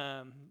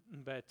 It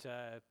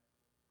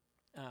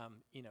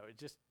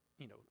just,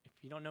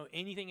 if you don't know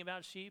anything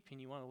about sheep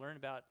and you want to learn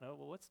about,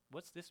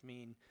 what's this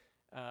mean?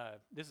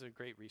 This is a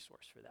great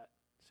resource for that.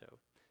 So,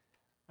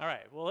 all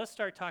right, well, let's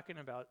start talking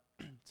about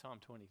Psalm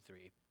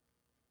 23.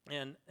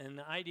 And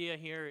the idea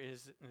here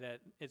is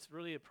that it's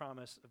really a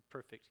promise of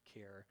perfect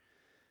care.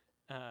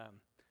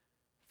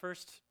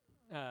 First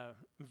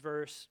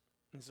verse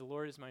is, the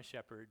Lord is my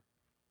shepherd,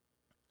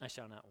 I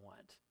shall not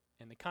want.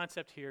 And the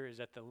concept here is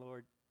that the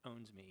Lord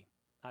owns me.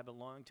 I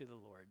belong to the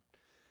Lord.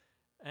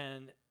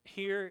 And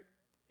here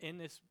in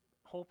this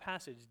whole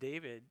passage,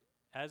 David,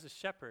 as a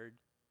shepherd,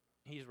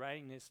 he's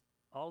writing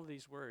all of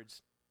these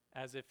words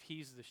as if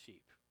he's the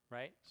sheep,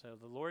 right? So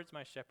the Lord's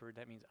my shepherd,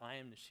 that means I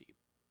am the sheep,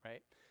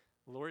 right?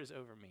 The Lord is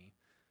over me.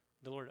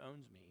 The Lord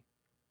owns me.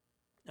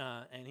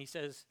 And he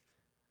says,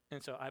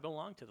 and so I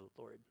belong to the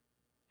Lord.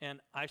 And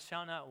I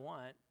shall not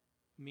want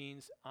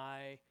means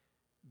I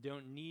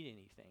don't need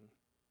anything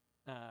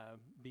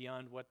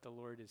beyond what the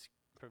Lord is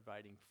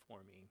providing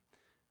for me.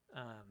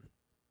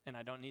 And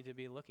I don't need to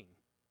be looking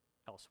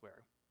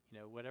elsewhere.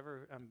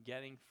 Whatever I'm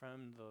getting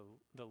from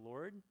the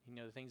Lord,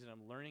 the things that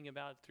I'm learning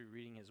about through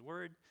reading his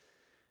word,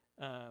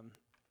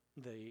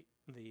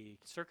 the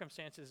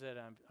circumstances that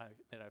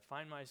I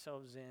find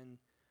myself in,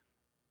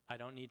 I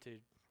don't need to,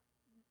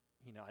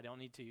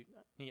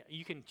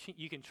 you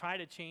can try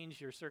to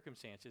change your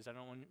circumstances. I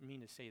don't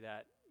mean to say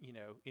that, in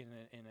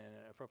an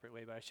appropriate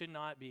way, but I should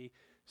not be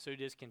so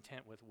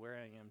discontent with where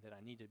I am that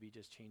I need to be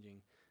just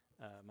changing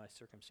my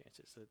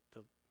circumstances.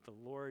 The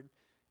Lord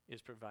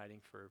is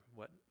providing for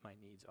what my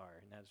needs are,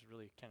 and that's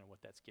really kind of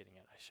what that's getting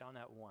at. I shall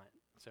not want.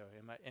 So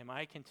am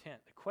I content?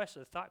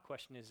 The thought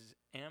question is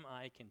am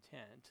I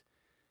content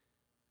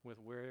with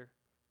where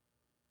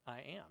I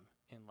am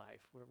in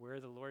life, where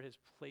the Lord has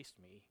placed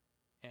me?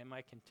 Am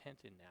I content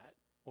in that?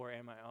 Or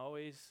am I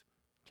always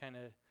kind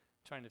of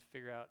trying to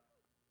figure out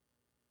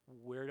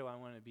where do I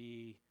want to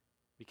be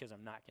because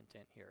I'm not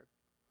content here?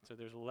 So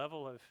there's a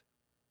level of,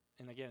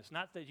 and again, it's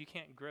not that you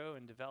can't grow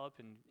and develop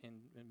and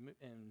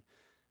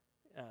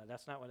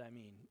that's not what I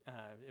mean.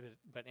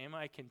 But am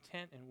I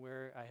content in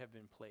where I have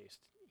been placed?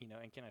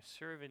 And can I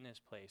serve in this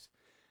place?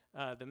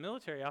 The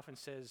military often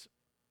says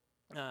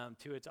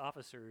to its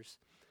officers,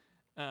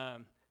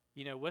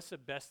 what's the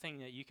best thing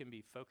that you can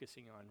be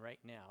focusing on right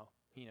now?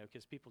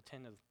 Because people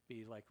tend to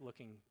be like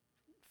looking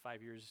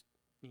 5 years,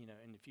 in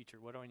the future.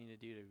 What do I need to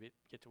do to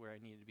get to where I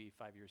need to be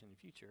 5 years in the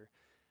future?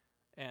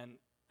 And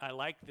I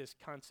like this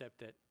concept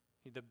that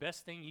the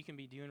best thing you can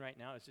be doing right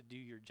now is to do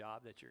your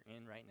job that you're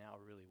in right now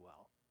really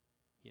well.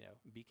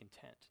 Be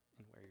content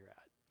in where you're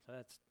at. So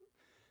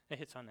that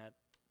hits on that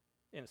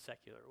in a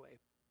secular way.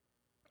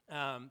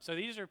 So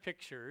these are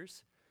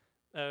pictures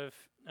of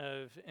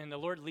and the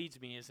Lord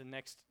leads me is the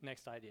next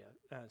idea.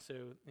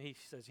 So he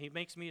says, he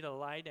makes me to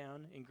lie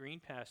down in green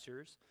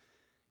pastures.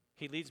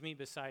 He leads me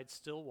beside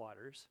still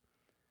waters.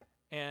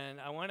 And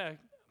I want to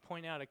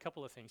point out a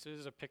couple of things. So this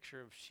is a picture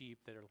of sheep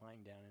that are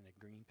lying down in a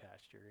green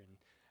pasture. And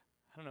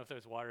I don't know if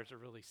those waters are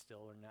really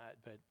still or not,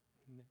 but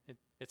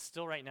it's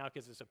still right now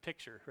because it's a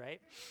picture,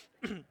 right?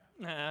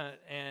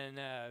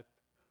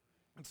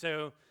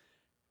 So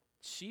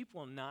sheep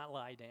will not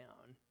lie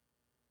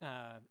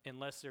down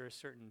unless there are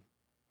certain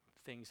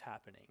things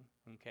happening,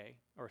 okay,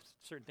 or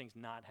certain things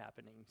not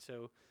happening.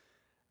 So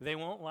They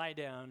won't lie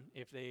down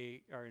if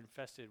they are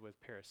infested with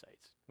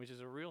parasites, which is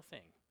a real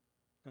thing.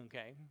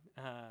 Okay,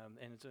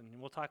 and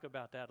we'll talk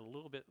about that a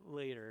little bit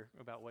later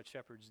about what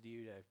shepherds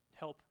do to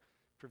help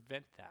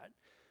prevent that.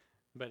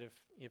 But if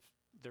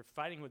they're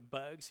fighting with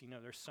bugs,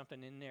 there's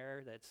something in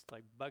there that's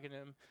like bugging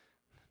them,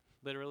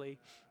 literally.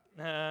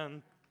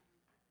 That's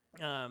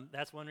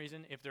one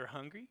reason. If they're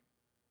hungry,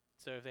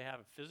 so if they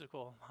have a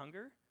physical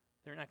hunger,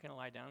 they're not going to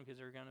lie down because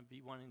they're going to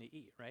be wanting to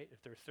eat, right?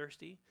 If they're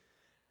thirsty,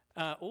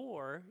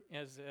 or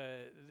as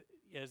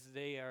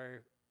they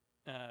are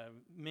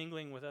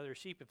mingling with other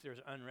sheep, if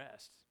there's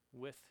unrest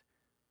with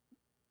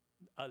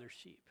other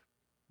sheep,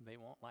 they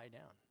won't lie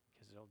down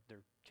because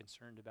they're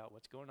concerned about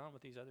what's going on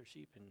with these other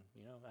sheep, and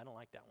I don't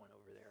like that one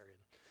over there.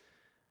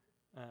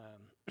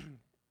 And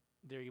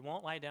they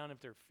won't lie down if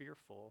they're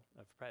fearful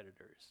of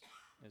predators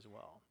as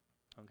well.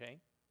 Okay,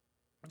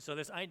 so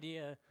this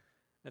idea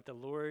that the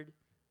Lord,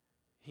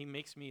 He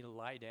makes me to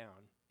lie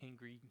down in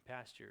green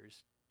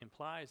pastures,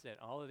 implies that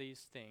all of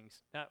these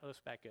things. Let's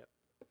back up.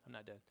 I'm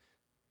not done.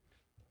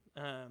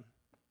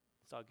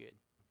 It's all good.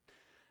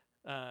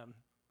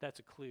 That's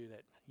a clue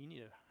that you need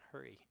to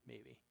hurry,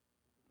 maybe.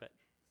 But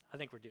I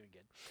think we're doing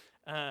good.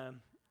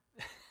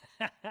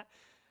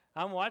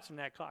 I'm watching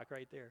that clock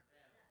right there.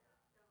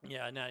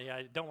 Yeah,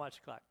 don't watch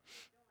the clock.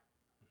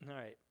 All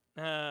right.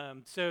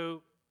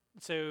 So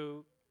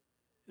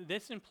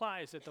this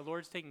implies that the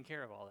Lord's taking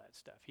care of all that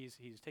stuff. He's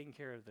taking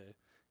care of the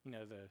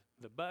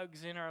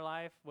bugs in our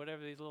life,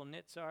 whatever these little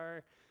nits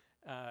are,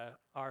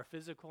 our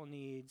physical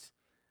needs,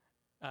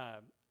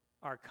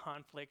 our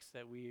conflicts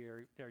that we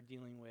are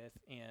dealing with,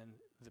 and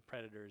the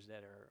predators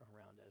that are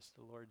around us.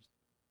 The Lord's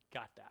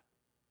got that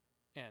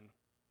and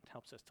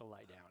helps us to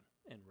lie down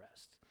and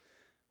rest.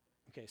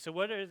 Okay, so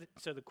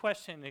so the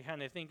question to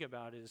kind of think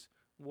about is,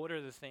 what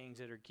are the things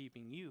that are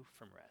keeping you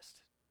from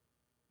rest?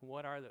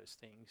 What are those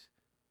things?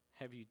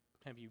 Have you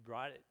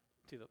brought it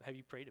have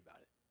you prayed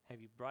about it?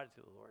 Have you brought it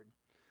to the Lord?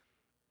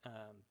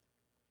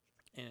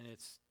 And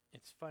it's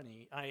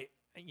funny. I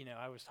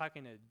was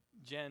talking to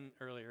Jen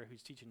earlier,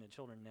 who's teaching the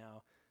children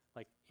now.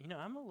 Like,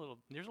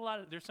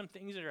 there's some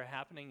things that are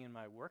happening in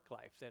my work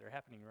life that are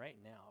happening right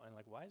now. And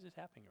like, why is this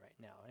happening right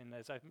now? And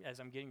as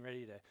I'm getting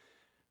ready to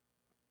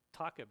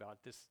talk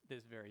about this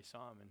very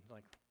psalm, and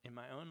like in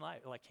my own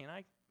life, like, am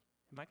I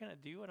going to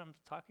do what I'm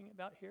talking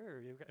about here,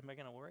 or am I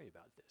going to worry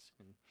about this?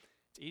 And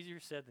it's easier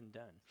said than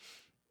done.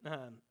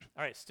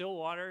 All right, still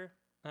water.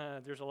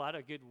 There's a lot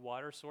of good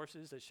water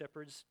sources that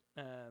shepherds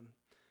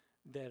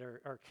that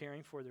are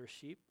caring for their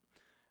sheep.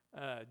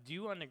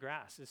 Dew on the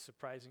grass is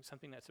surprising,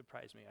 something that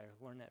surprised me. I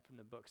learned that from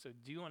the book. So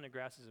dew on the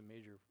grass is a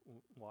major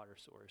water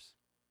source.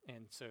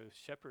 And so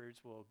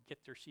shepherds will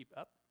get their sheep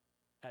up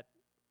at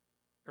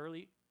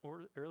early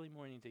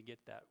morning to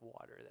get that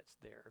water that's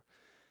there.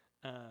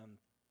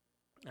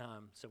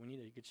 So we need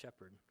a good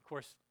shepherd. Of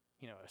course,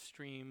 a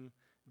stream,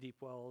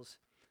 deep wells,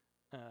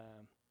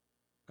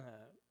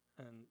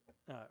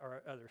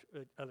 or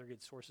other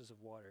good sources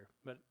of water.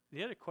 But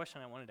the other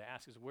question I wanted to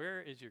ask is,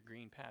 where is your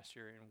green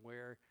pasture, and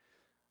where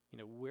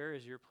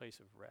is your place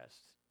of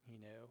rest?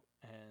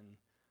 And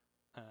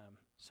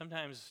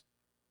sometimes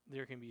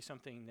there can be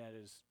something that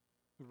is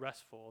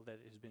restful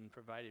that has been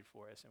provided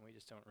for us, and we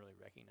just don't really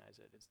recognize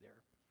it. It's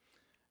there,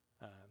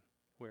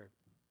 where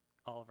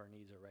all of our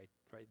needs are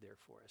right there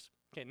for us.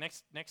 Okay,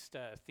 next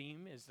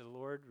theme is the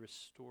Lord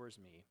restores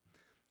me.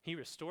 He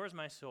restores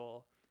my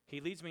soul. He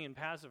leads me in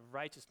paths of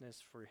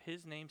righteousness for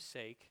His name's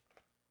sake.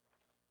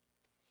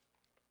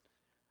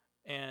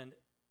 And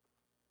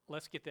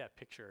let's get that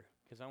picture,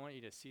 because I want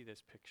you to see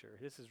this picture.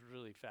 This is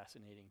really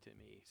fascinating to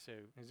me. So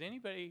does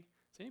anybody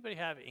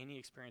have any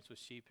experience with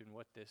sheep and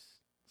what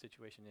this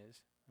situation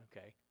is?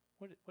 Okay.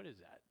 What is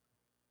that?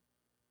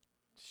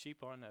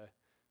 Sheep on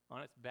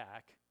its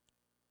back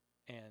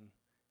and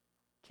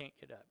can't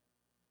get up.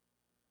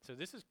 So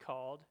this is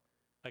called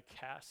a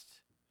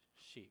cast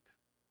sheep,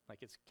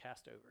 like it's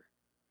cast over.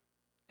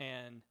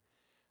 And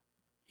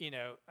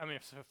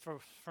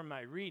from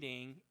my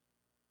reading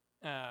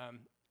and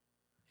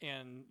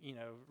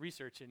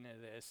research into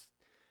this,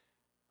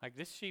 like,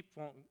 this sheep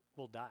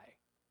will die.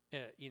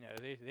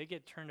 They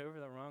get turned over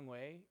the wrong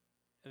way,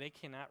 and they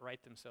cannot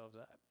right themselves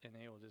up, and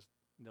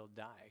they'll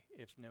die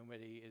if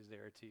nobody is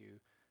there to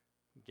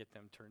get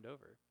them turned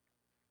over,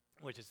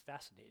 which is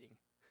fascinating.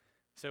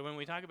 So when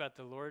we talk about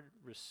the Lord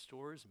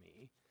restores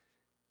me,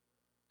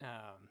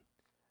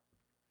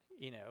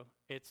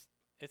 it's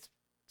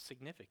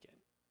significant.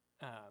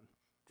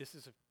 This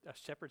is a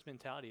shepherd's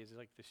mentality. Is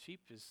like the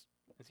sheep is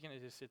going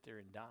to just sit there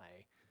and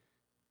die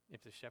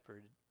if the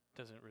shepherd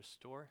doesn't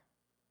restore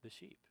the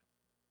sheep.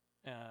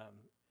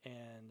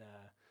 And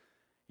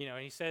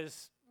he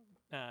says,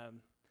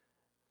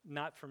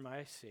 not for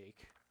my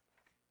sake,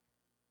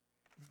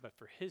 but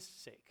for His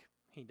sake,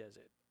 He does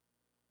it.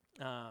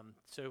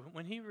 So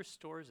when He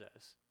restores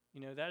us,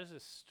 that is a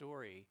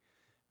story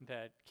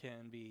that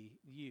can be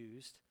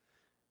used,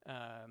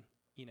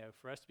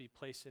 for us to be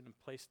placed in a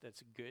place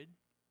that's good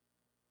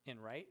and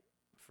right,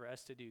 for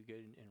us to do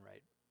good and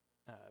right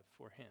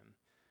for Him.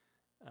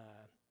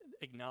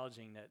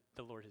 acknowledging that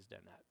the Lord has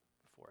done that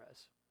for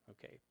us.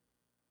 Okay.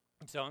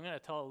 So I'm going to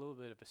tell a little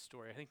bit of a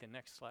story. I think the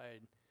next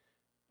slide,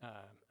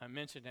 I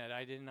mentioned that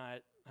I did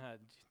not,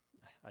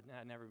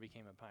 I never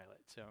became a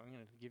pilot. So I'm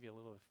going to give you a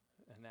little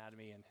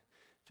anatomy and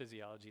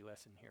physiology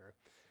lesson here.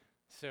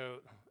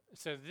 So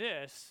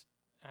this,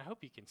 I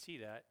hope you can see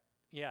that.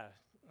 Yeah,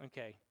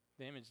 okay.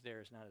 The image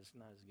there is not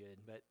as good,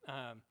 but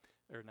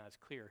or not as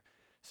clear.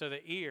 So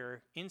the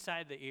ear,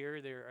 inside the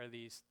ear, there are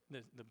these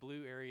the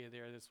blue area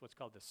there. That's what's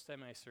called the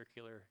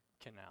semicircular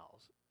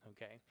canals.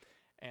 Okay,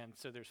 and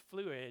so there's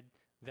fluid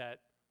that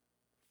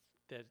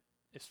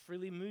is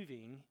freely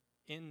moving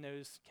in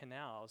those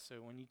canals.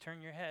 So when you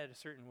turn your head a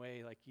certain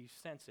way, like you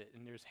sense it,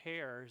 and there's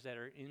hairs that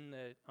are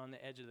on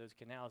the edge of those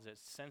canals that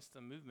sense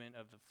the movement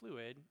of the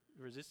fluid.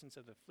 The resistance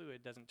of the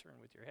fluid doesn't turn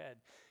with your head,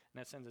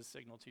 and that sends a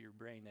signal to your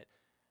brain that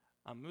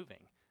I'm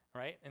moving,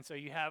 right? And so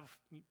you have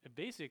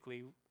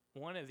basically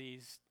one of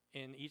these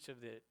in each of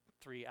the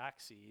three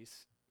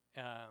axes,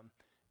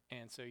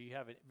 and so you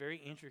have a very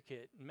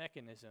intricate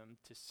mechanism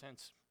to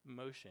sense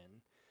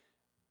motion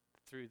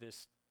through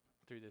this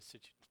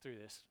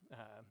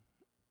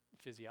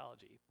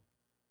physiology.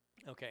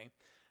 Okay,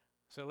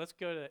 so let's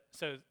go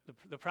to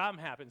the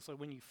problem happens. So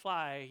when you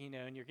fly,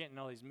 and you're getting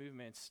all these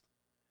movements,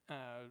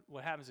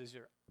 what happens is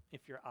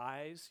if your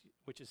eyes,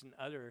 which is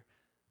another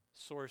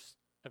source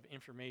of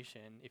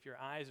information, if your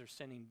eyes are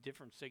sending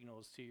different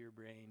signals to your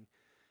brain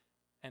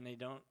and they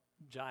don't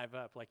jive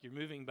up, like you're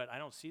moving but I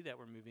don't see that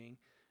we're moving,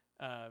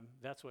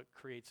 that's what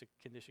creates a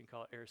condition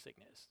called air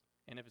sickness.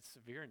 And if it's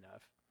severe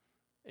enough,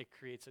 it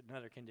creates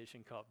another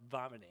condition called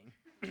vomiting.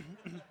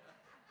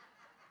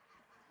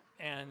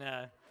 and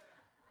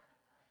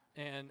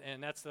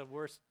that's the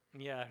worst.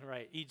 Yeah,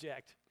 right,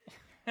 eject.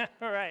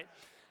 All right.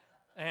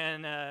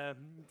 And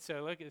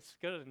so let's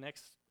go to the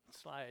next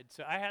slide.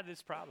 So I had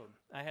this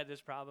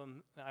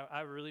problem.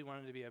 I really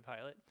wanted to be a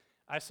pilot.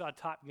 I saw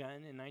Top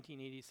Gun in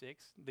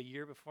 1986, the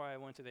year before I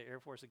went to the Air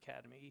Force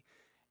Academy,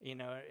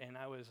 and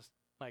I was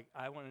like,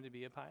 I wanted to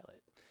be a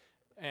pilot.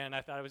 And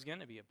I thought I was going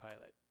to be a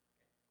pilot.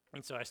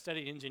 And so I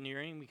studied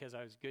engineering because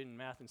I was good in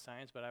math and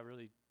science, but I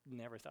really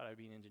never thought I'd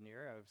be an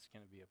engineer. I was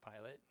going to be a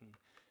pilot. And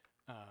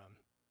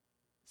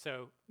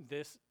so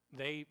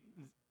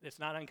it's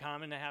not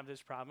uncommon to have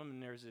this problem,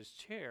 and there's this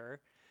chair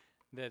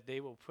that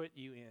they will put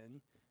you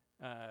in,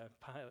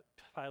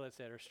 pilots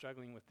that are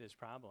struggling with this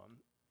problem.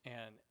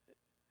 And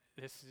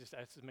this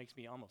makes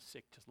me almost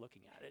sick just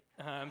looking at it.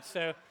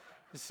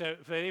 So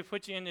they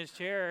put you in this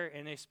chair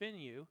and they spin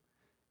you,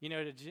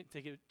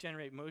 to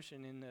generate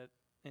motion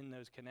in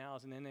those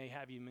canals, and then they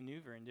have you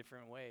maneuver in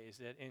different ways.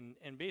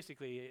 And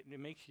basically it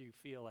makes you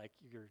feel like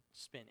you're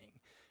spinning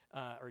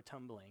or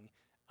tumbling.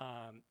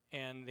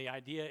 And the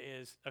idea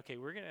is, okay,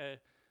 we're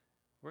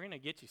gonna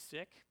get you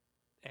sick,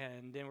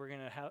 and then we're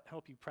gonna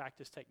help you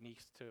practice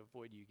techniques to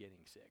avoid you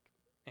getting sick.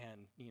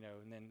 And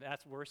and then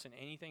that's worse than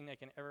anything that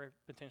can ever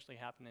potentially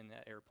happen in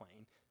that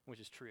airplane, which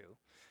is true.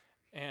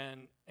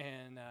 And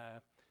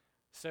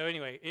so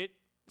anyway,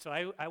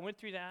 I went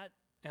through that,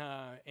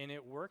 and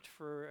it worked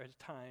for a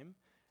time.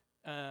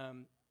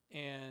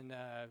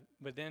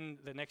 But then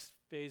the next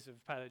phase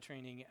of pilot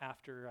training,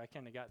 after I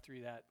kind of got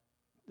through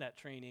that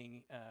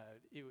training,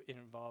 it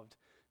involved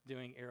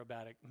doing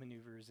aerobatic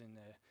maneuvers in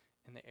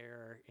the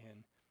air.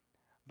 And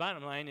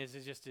bottom line is,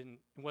 it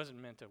wasn't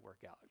meant to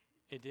work out.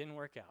 It didn't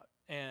work out.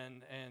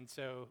 And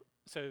so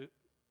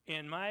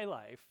in my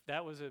life,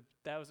 that was a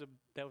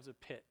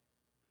pit.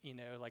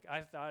 Like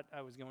I thought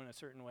I was going a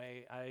certain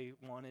way. I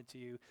wanted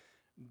to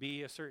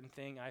be a certain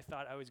thing. I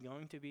thought I was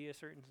going to be a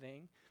certain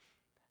thing,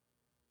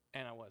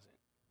 and I wasn't.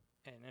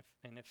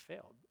 And it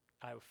failed.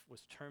 I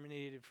was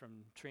terminated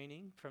from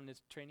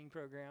this training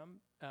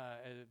program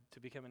to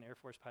become an Air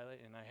Force pilot,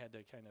 and I had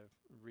to kind of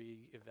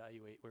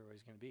reevaluate where I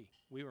was going to be.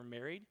 We were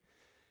married.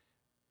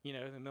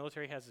 The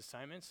military has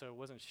assignments, so I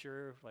wasn't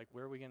sure, like,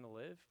 where are we going to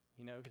live?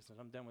 Because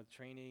I'm done with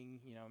training.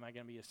 Am I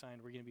going to be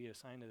assigned? We're going to be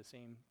assigned to the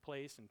same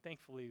place, and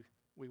thankfully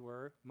we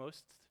were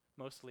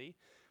mostly.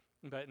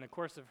 But in the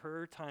course of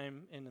her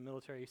time in the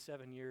military,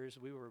 7 years,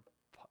 we were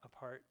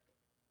apart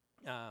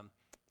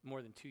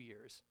more than 2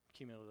 years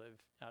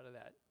cumulative out of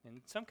that.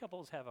 And some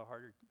couples have a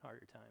harder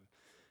time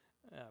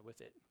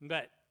with it.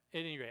 But at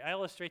any rate, I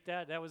illustrate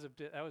that. That was a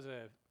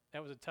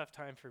tough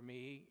time for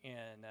me,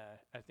 and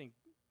I think.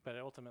 But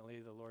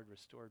ultimately, the Lord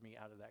restored me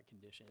out of that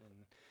condition,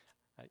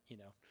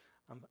 and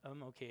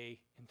I'm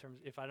okay in terms.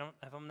 If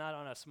I'm not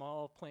on a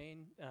small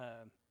plane,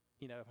 a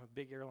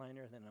big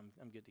airliner, then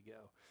I'm good to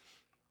go.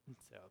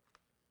 So,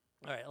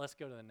 all right, let's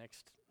go to the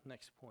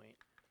next point.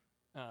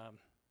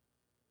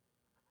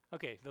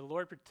 Okay, the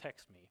Lord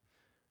protects me.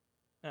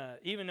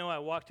 Even though I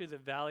walk through the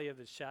valley of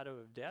the shadow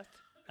of death,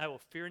 I will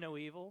fear no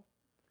evil,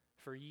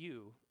 for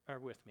you are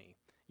with me.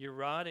 Your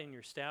rod and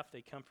your staff,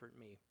 they comfort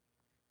me.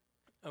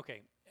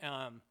 Okay,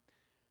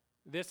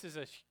 this is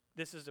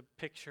a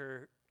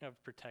picture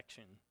of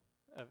protection,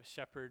 of a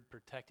shepherd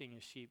protecting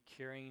his sheep,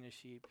 carrying the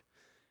sheep.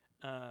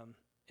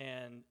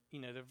 And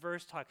the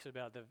verse talks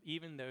about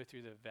even though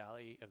through the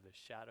valley of the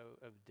shadow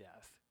of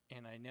death.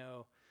 And I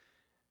know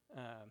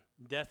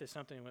Death is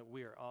something that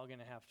we are all going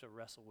to have to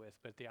wrestle with,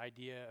 but the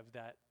idea of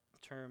that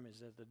term is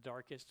that the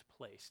darkest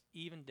place,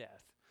 even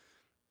death,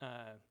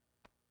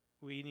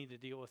 we need to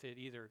deal with it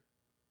either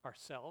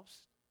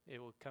ourselves,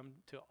 it will come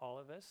to all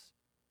of us,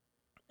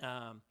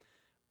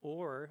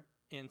 or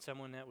in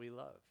someone that we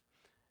love.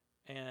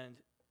 And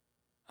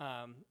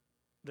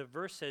the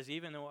verse says,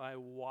 even though I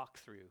walk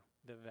through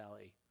the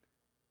valley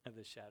of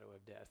the shadow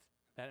of death,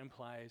 that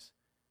implies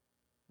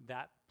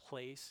that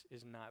place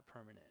is not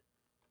permanent.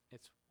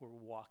 We're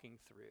walking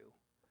through.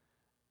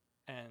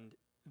 And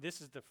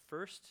this is the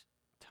first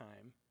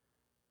time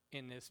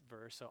in this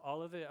verse. So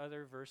all of the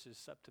other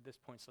verses up to this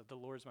point, so the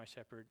Lord's my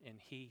shepherd, and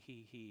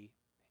he,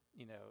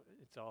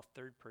 it's all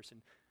third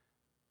person.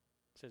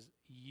 It says,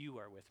 you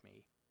are with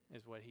me,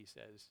 is what he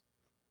says.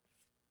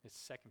 His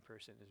second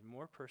person is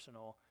more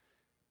personal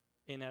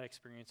in that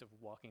experience of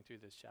walking through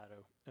the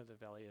shadow of the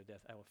valley of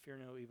death. I will fear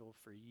no evil,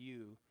 for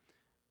you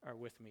are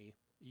with me.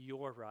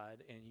 Your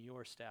rod and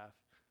your staff,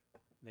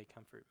 they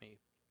comfort me.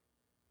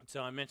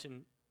 So I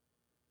mentioned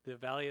the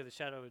valley of the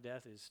shadow of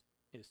death is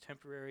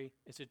temporary.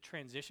 It's a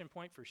transition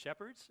point for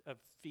shepherds of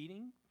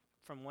feeding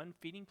from one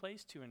feeding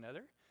place to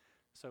another.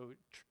 So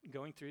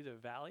going through the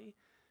valley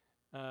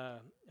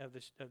of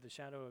the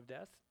shadow of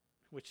death,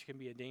 which can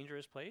be a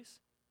dangerous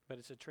place, but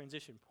it's a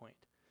transition point.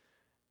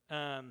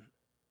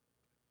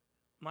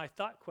 My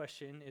thought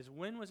question is,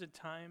 when was a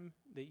time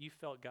that you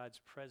felt God's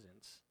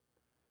presence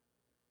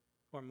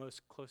or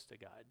most close to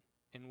God?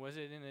 And was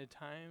it in a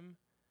time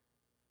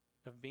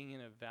of being in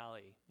a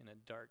valley, in a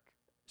dark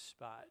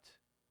spot?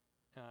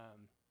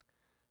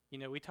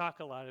 We talk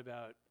a lot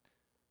about,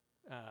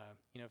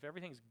 if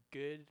everything's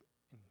good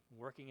and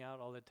working out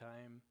all the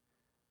time,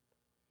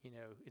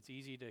 it's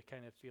easy to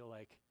kind of feel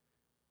like,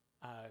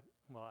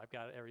 I've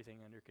got everything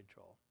under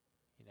control,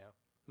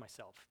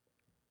 myself.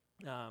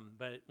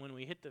 But when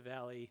we hit the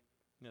valley,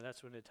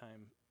 that's when the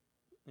time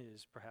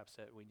is perhaps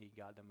that we need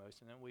God the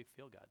most, and then we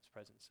feel God's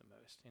presence the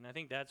most. And I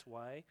think that's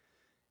why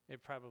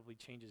it probably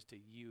changes to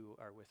you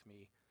are with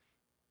me,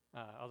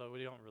 although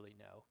we don't really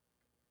know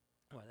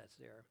why that's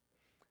there.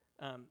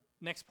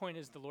 Next point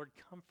is the Lord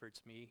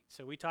comforts me.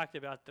 So we talked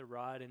about the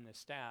rod and the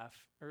staff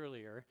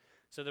earlier.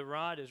 So the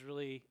rod is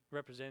really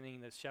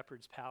representing the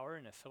shepherd's power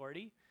and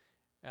authority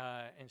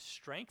and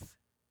strength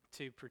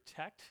to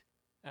protect,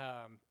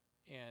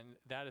 and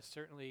that is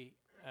certainly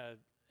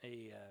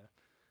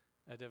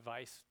a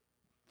device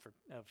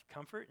of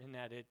comfort in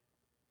that it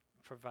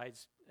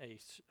provides a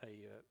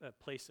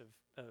place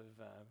of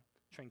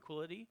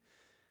tranquility.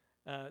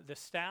 The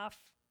staff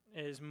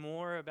is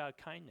more about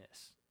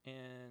kindness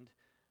and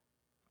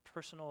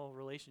personal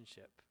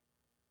relationship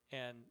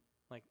and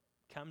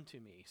come to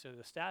me. So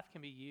the staff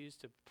can be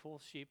used to pull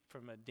sheep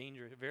from a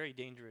very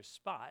dangerous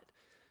spot,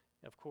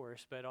 of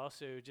course, but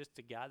also just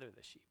to gather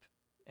the sheep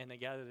and to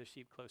gather the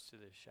sheep close to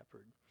the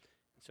shepherd.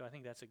 And so I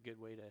think that's a good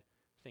way to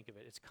think of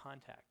it. It's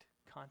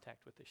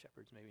contact with the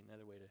shepherds, maybe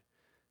another way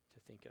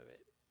to think of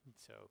it. And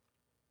so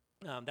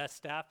that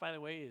staff, by the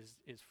way,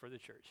 is for the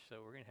church. So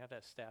we're going to have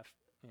that staff,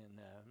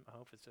 and I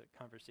hope it's a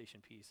conversation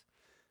piece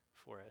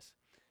for us.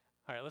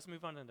 All right, let's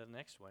move on to the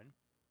next one.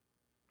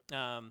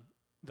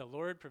 The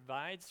Lord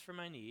provides for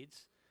my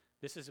needs.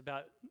 This is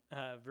about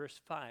verse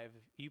 5.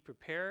 You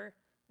prepare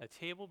a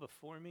table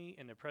before me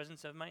in the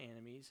presence of my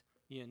enemies.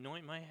 You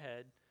anoint my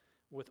head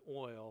with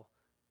oil.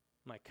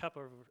 My cup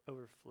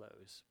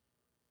overflows.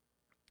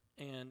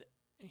 And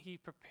he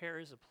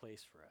prepares a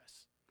place for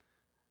us.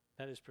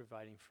 That is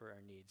providing for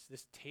our needs.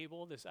 This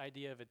table, this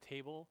idea of a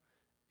table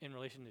in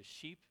relation to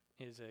sheep,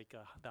 is like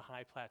the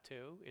high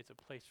plateau. It's a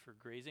place for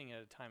grazing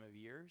at a time of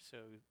year. So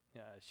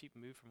sheep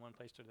move from one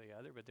place to the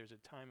other, but there's a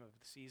time of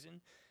the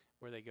season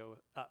where they go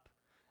up.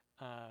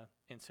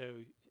 And so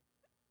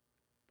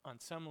on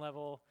some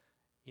level,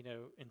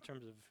 in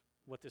terms of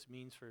what this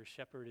means for a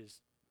shepherd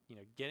is,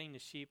 getting the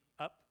sheep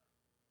up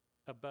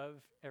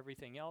above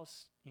everything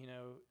else, in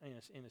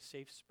a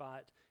safe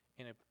spot,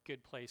 in a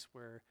good place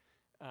where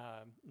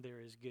there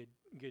is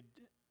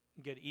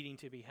good eating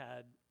to be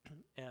had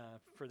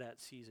for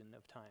that season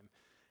of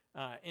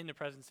time, in the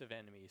presence of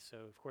enemies. So,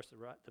 of course,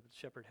 the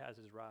shepherd has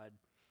his rod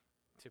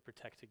to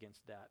protect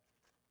against that.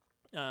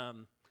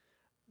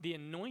 The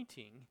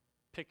anointing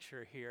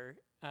picture here.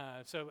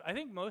 So I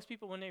think most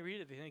people, when they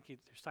read it, they think they're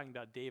talking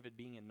about David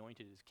being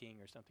anointed as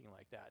king or something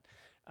like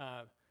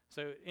that.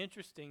 So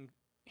interesting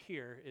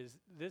here is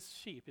this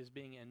sheep is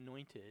being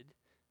anointed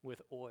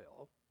with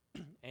oil,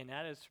 and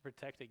that is to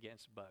protect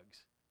against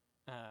bugs.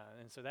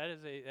 And so this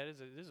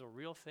is a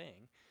real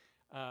thing.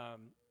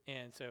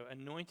 And so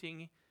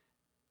anointing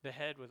the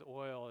head with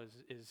oil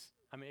is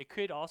it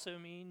could also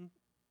mean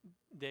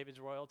David's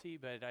royalty,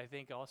 but I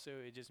think also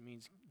it just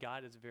means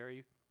God is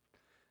very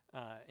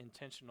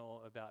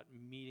intentional about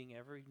meeting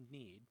every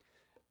need,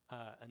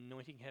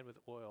 anointing head with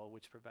oil,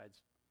 which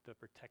provides the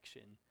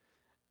protection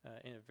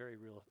in a very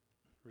real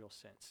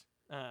sense.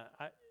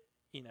 I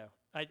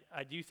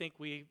do think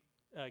we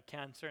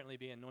can certainly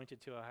be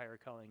anointed to a higher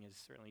calling, as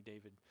certainly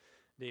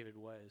David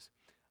was.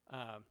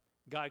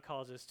 God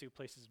calls us to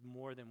places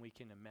more than we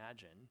can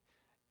imagine,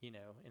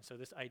 And so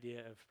this idea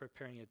of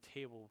preparing a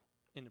table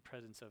in the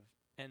presence of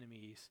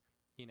enemies,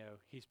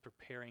 he's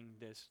preparing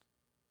this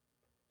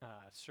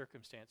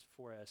circumstance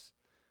for us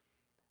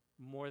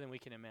more than we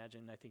can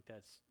imagine. I think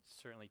that's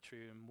certainly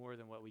true, and more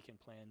than what we can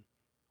plan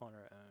on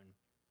our own.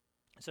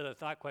 So the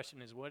thought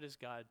question is, what is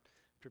God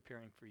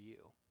preparing for you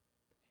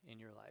in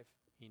your life?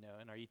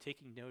 And are you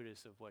taking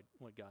notice of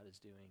what God is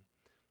doing?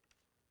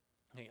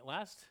 Okay,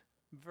 last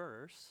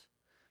verse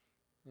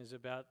is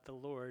about the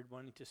Lord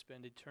wanting to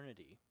spend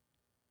eternity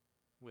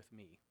with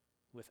me,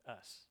 with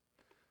us.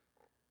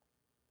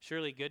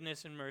 Surely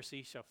goodness and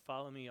mercy shall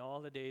follow me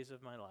all the days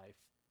of my life,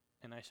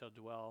 and I shall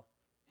dwell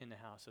in the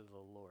house of the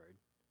Lord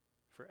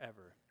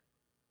forever.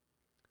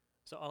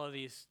 So all of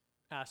these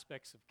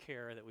aspects of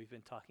care that we've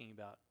been talking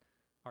about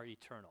are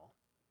eternal,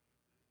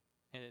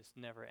 and it's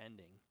never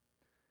ending.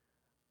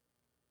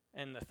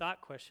 And the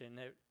thought question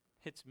that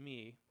hits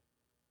me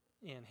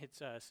and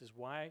hits us is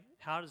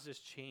how does this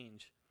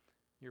change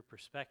your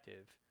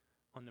perspective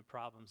on the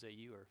problems that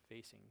you are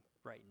facing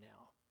right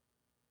now,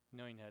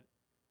 knowing that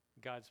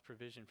God's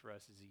provision for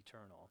us is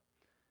eternal?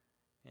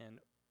 And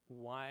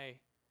why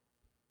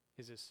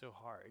is this so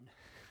hard?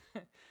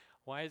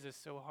 Why is it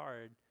so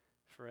hard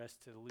for us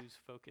to lose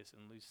focus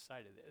and lose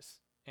sight of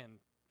this and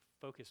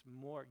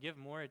give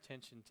more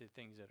attention to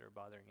things that are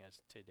bothering us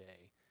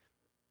today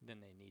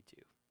than they need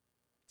to?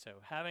 So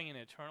having an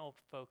eternal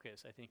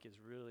focus, I think, is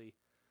really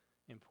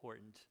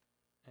important,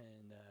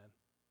 and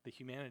the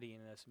humanity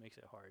in us makes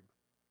it hard.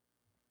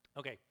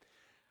 Okay,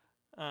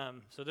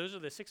 so those are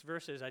the 6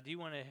 verses. I do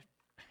want to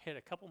hit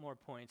a couple more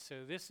points.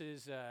 So this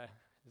is a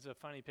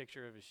funny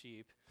picture of a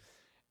sheep,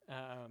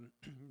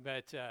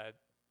 but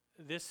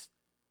this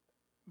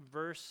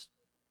verse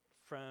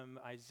from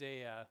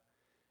Isaiah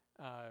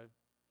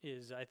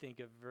is, I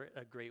think,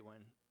 a great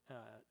one.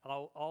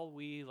 All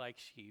we like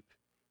sheep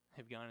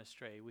have gone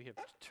astray. We have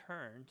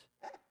turned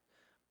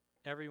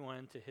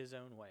everyone to his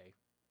own way,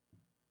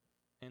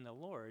 and the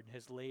Lord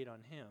has laid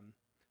on him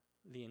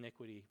the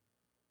iniquity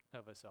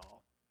of us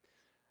all.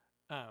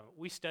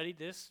 We studied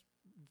this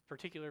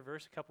particular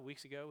verse a couple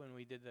weeks ago when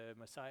we did the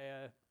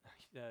Messiah,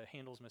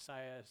 Handel's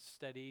Messiah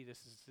study. This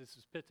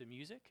is put to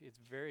music. It's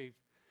very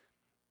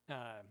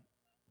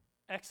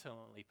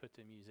excellently put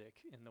to music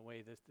in the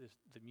way that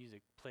the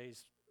music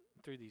plays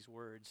through these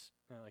words.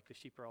 Like the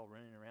sheep are all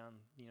running around,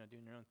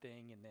 doing their own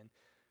thing, and then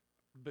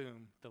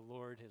boom, the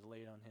Lord has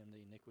laid on him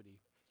the iniquity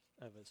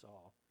of us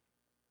all.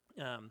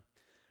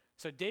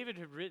 So David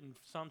had written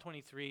Psalm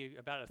 23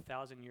 about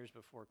 1,000 years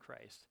before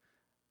Christ.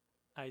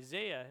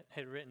 Isaiah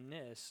had written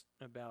this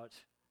about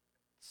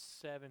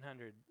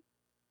 700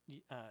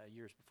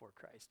 years before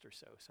Christ or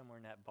so, somewhere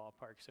in that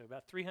ballpark. So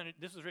about 300,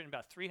 this was written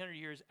about 300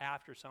 years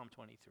after Psalm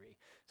 23.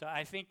 So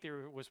I think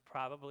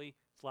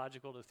it's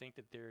logical to think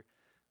that there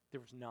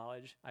was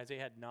knowledge.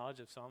 Isaiah had knowledge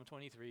of Psalm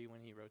 23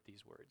 when he wrote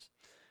these words.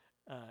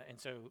 And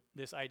so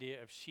this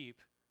idea of sheep,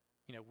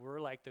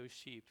 we're like those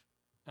sheep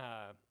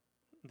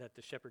that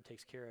the shepherd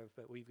takes care of,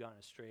 but we've gone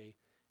astray.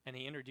 And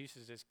he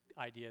introduces this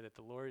idea that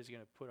the Lord is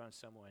going to put on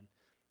someone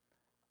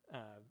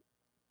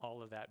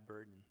all of that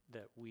burden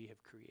that we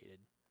have created.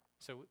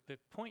 So the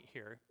point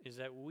here is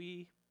that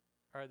we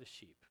are the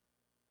sheep,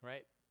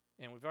 right?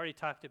 And we've already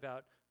talked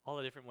about all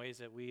the different ways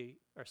that we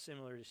are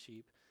similar to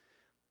sheep.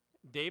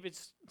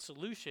 David's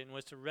solution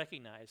was to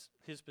recognize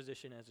his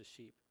position as a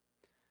sheep.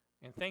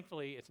 And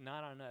thankfully, it's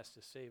not on us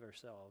to save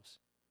ourselves.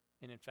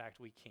 And in fact,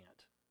 we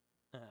can't.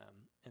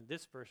 And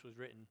this verse was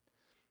written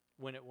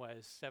when it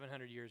was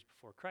 700 years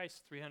before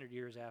Christ, 300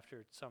 years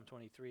after Psalm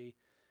 23.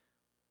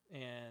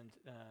 And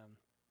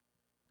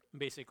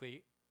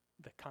basically,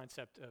 the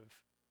concept of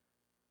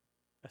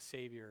a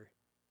savior,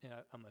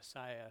 a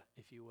Messiah,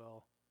 if you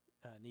will,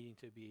 needing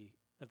to be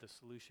the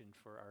solution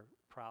for our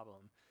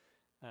problem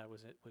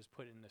was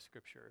put in the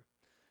scripture,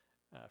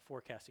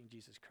 forecasting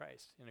Jesus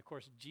Christ. And of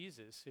course,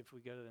 Jesus, if we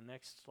go to the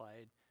next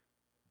slide,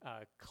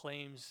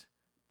 claims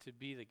to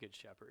be the good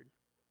shepherd,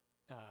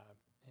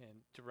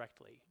 and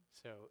directly.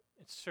 So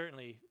it's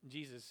certainly,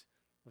 Jesus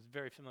was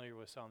very familiar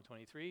with Psalm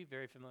 23,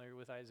 very familiar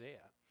with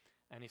Isaiah.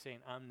 And he's saying,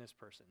 I'm this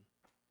person.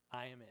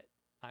 I am it.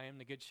 I am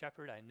the good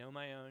shepherd. I know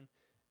my own,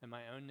 and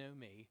my own know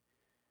me,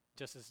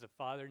 just as the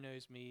Father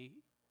knows me,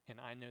 and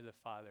I know the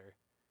Father,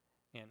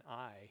 and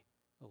I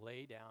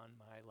lay down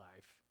my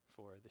life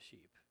for the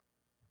sheep.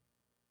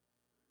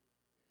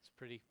 It's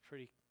pretty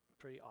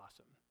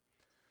awesome.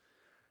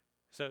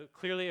 So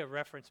clearly a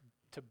reference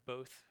to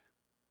both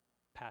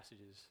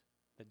passages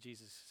that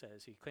Jesus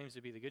says. He claims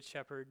to be the good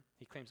shepherd.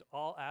 He claims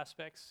all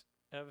aspects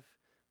of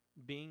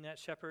being that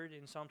shepherd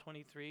in Psalm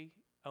 23,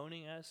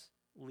 owning us,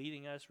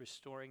 leading us,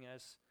 restoring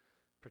us,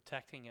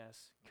 protecting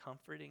us,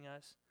 comforting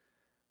us,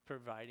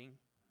 providing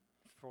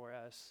for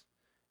us,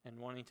 and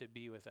wanting to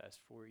be with us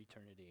for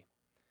eternity.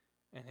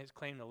 And his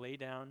claim to lay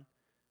down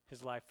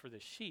his life for the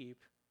sheep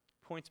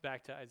points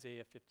back to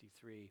Isaiah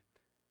 53,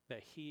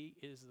 that he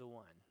is the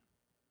one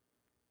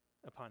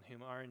upon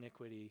whom our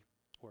iniquity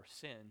or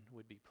sin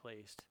would be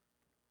placed.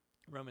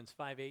 Romans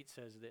 5:8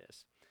 says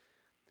this,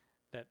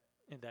 that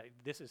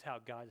this is how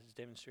God has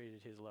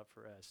demonstrated his love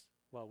for us,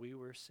 while we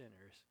were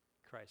sinners,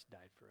 Christ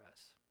died for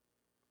us.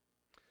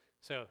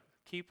 So,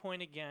 key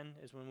point again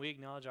is when we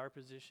acknowledge our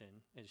position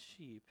as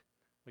sheep,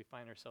 we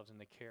find ourselves in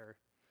the care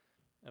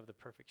of the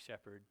perfect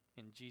shepherd,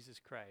 and Jesus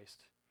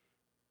Christ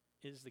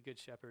is the good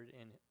shepherd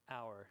and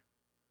our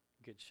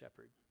good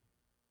shepherd.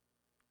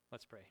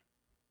 Let's pray.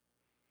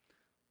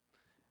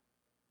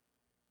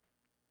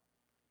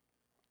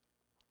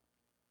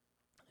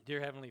 Dear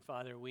Heavenly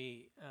Father,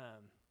 we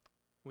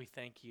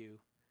thank you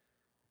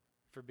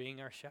for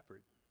being our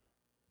shepherd.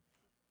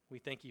 We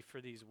thank you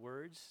for these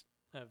words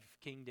of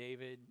King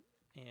David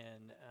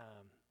and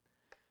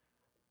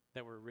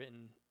that were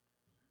written.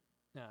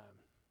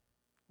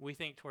 We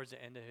think towards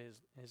the end of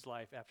his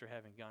life, after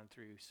having gone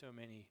through so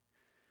many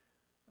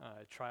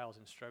trials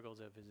and struggles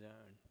of his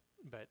own,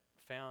 but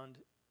found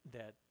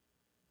that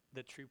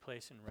the true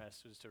place and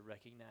rest was to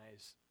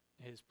recognize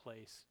his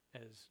place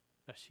as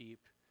a sheep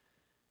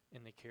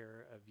in the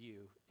care of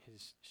you,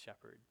 his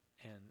shepherd,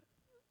 and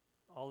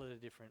all of the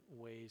different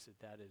ways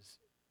that is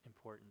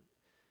important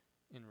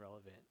and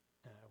relevant.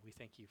 We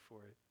thank you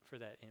for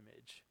that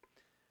image.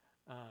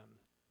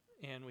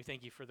 And we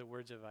thank you for the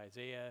words of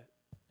Isaiah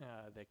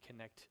that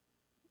connect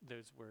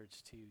those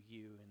words to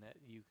you, and that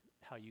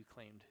how you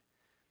claimed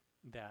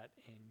that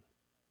and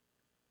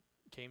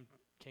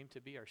came to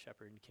be our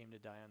shepherd and came to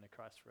die on the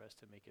cross for us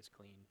to make us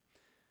clean,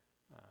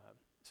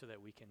 so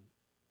that we can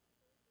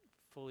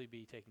fully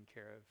be taken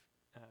care of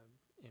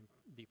and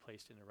be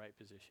placed in the right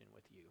position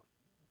with you.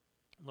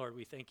 Lord,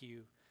 we thank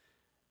you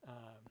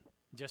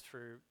just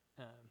for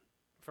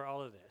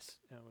all of this.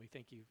 We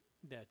thank you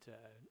that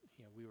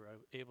we were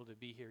able to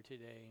be here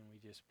today, and we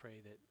just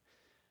pray that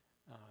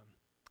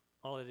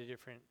all of the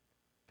different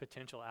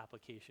potential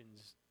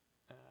applications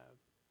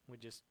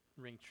would just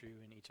ring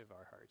true in each of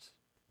our hearts.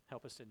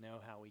 Help us to know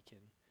how we can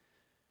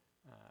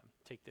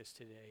take this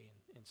today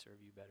and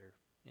serve you better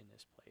in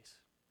this place,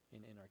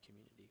 in our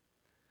community.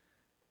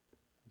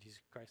 In Jesus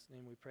Christ's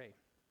name we pray.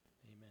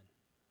 Amen.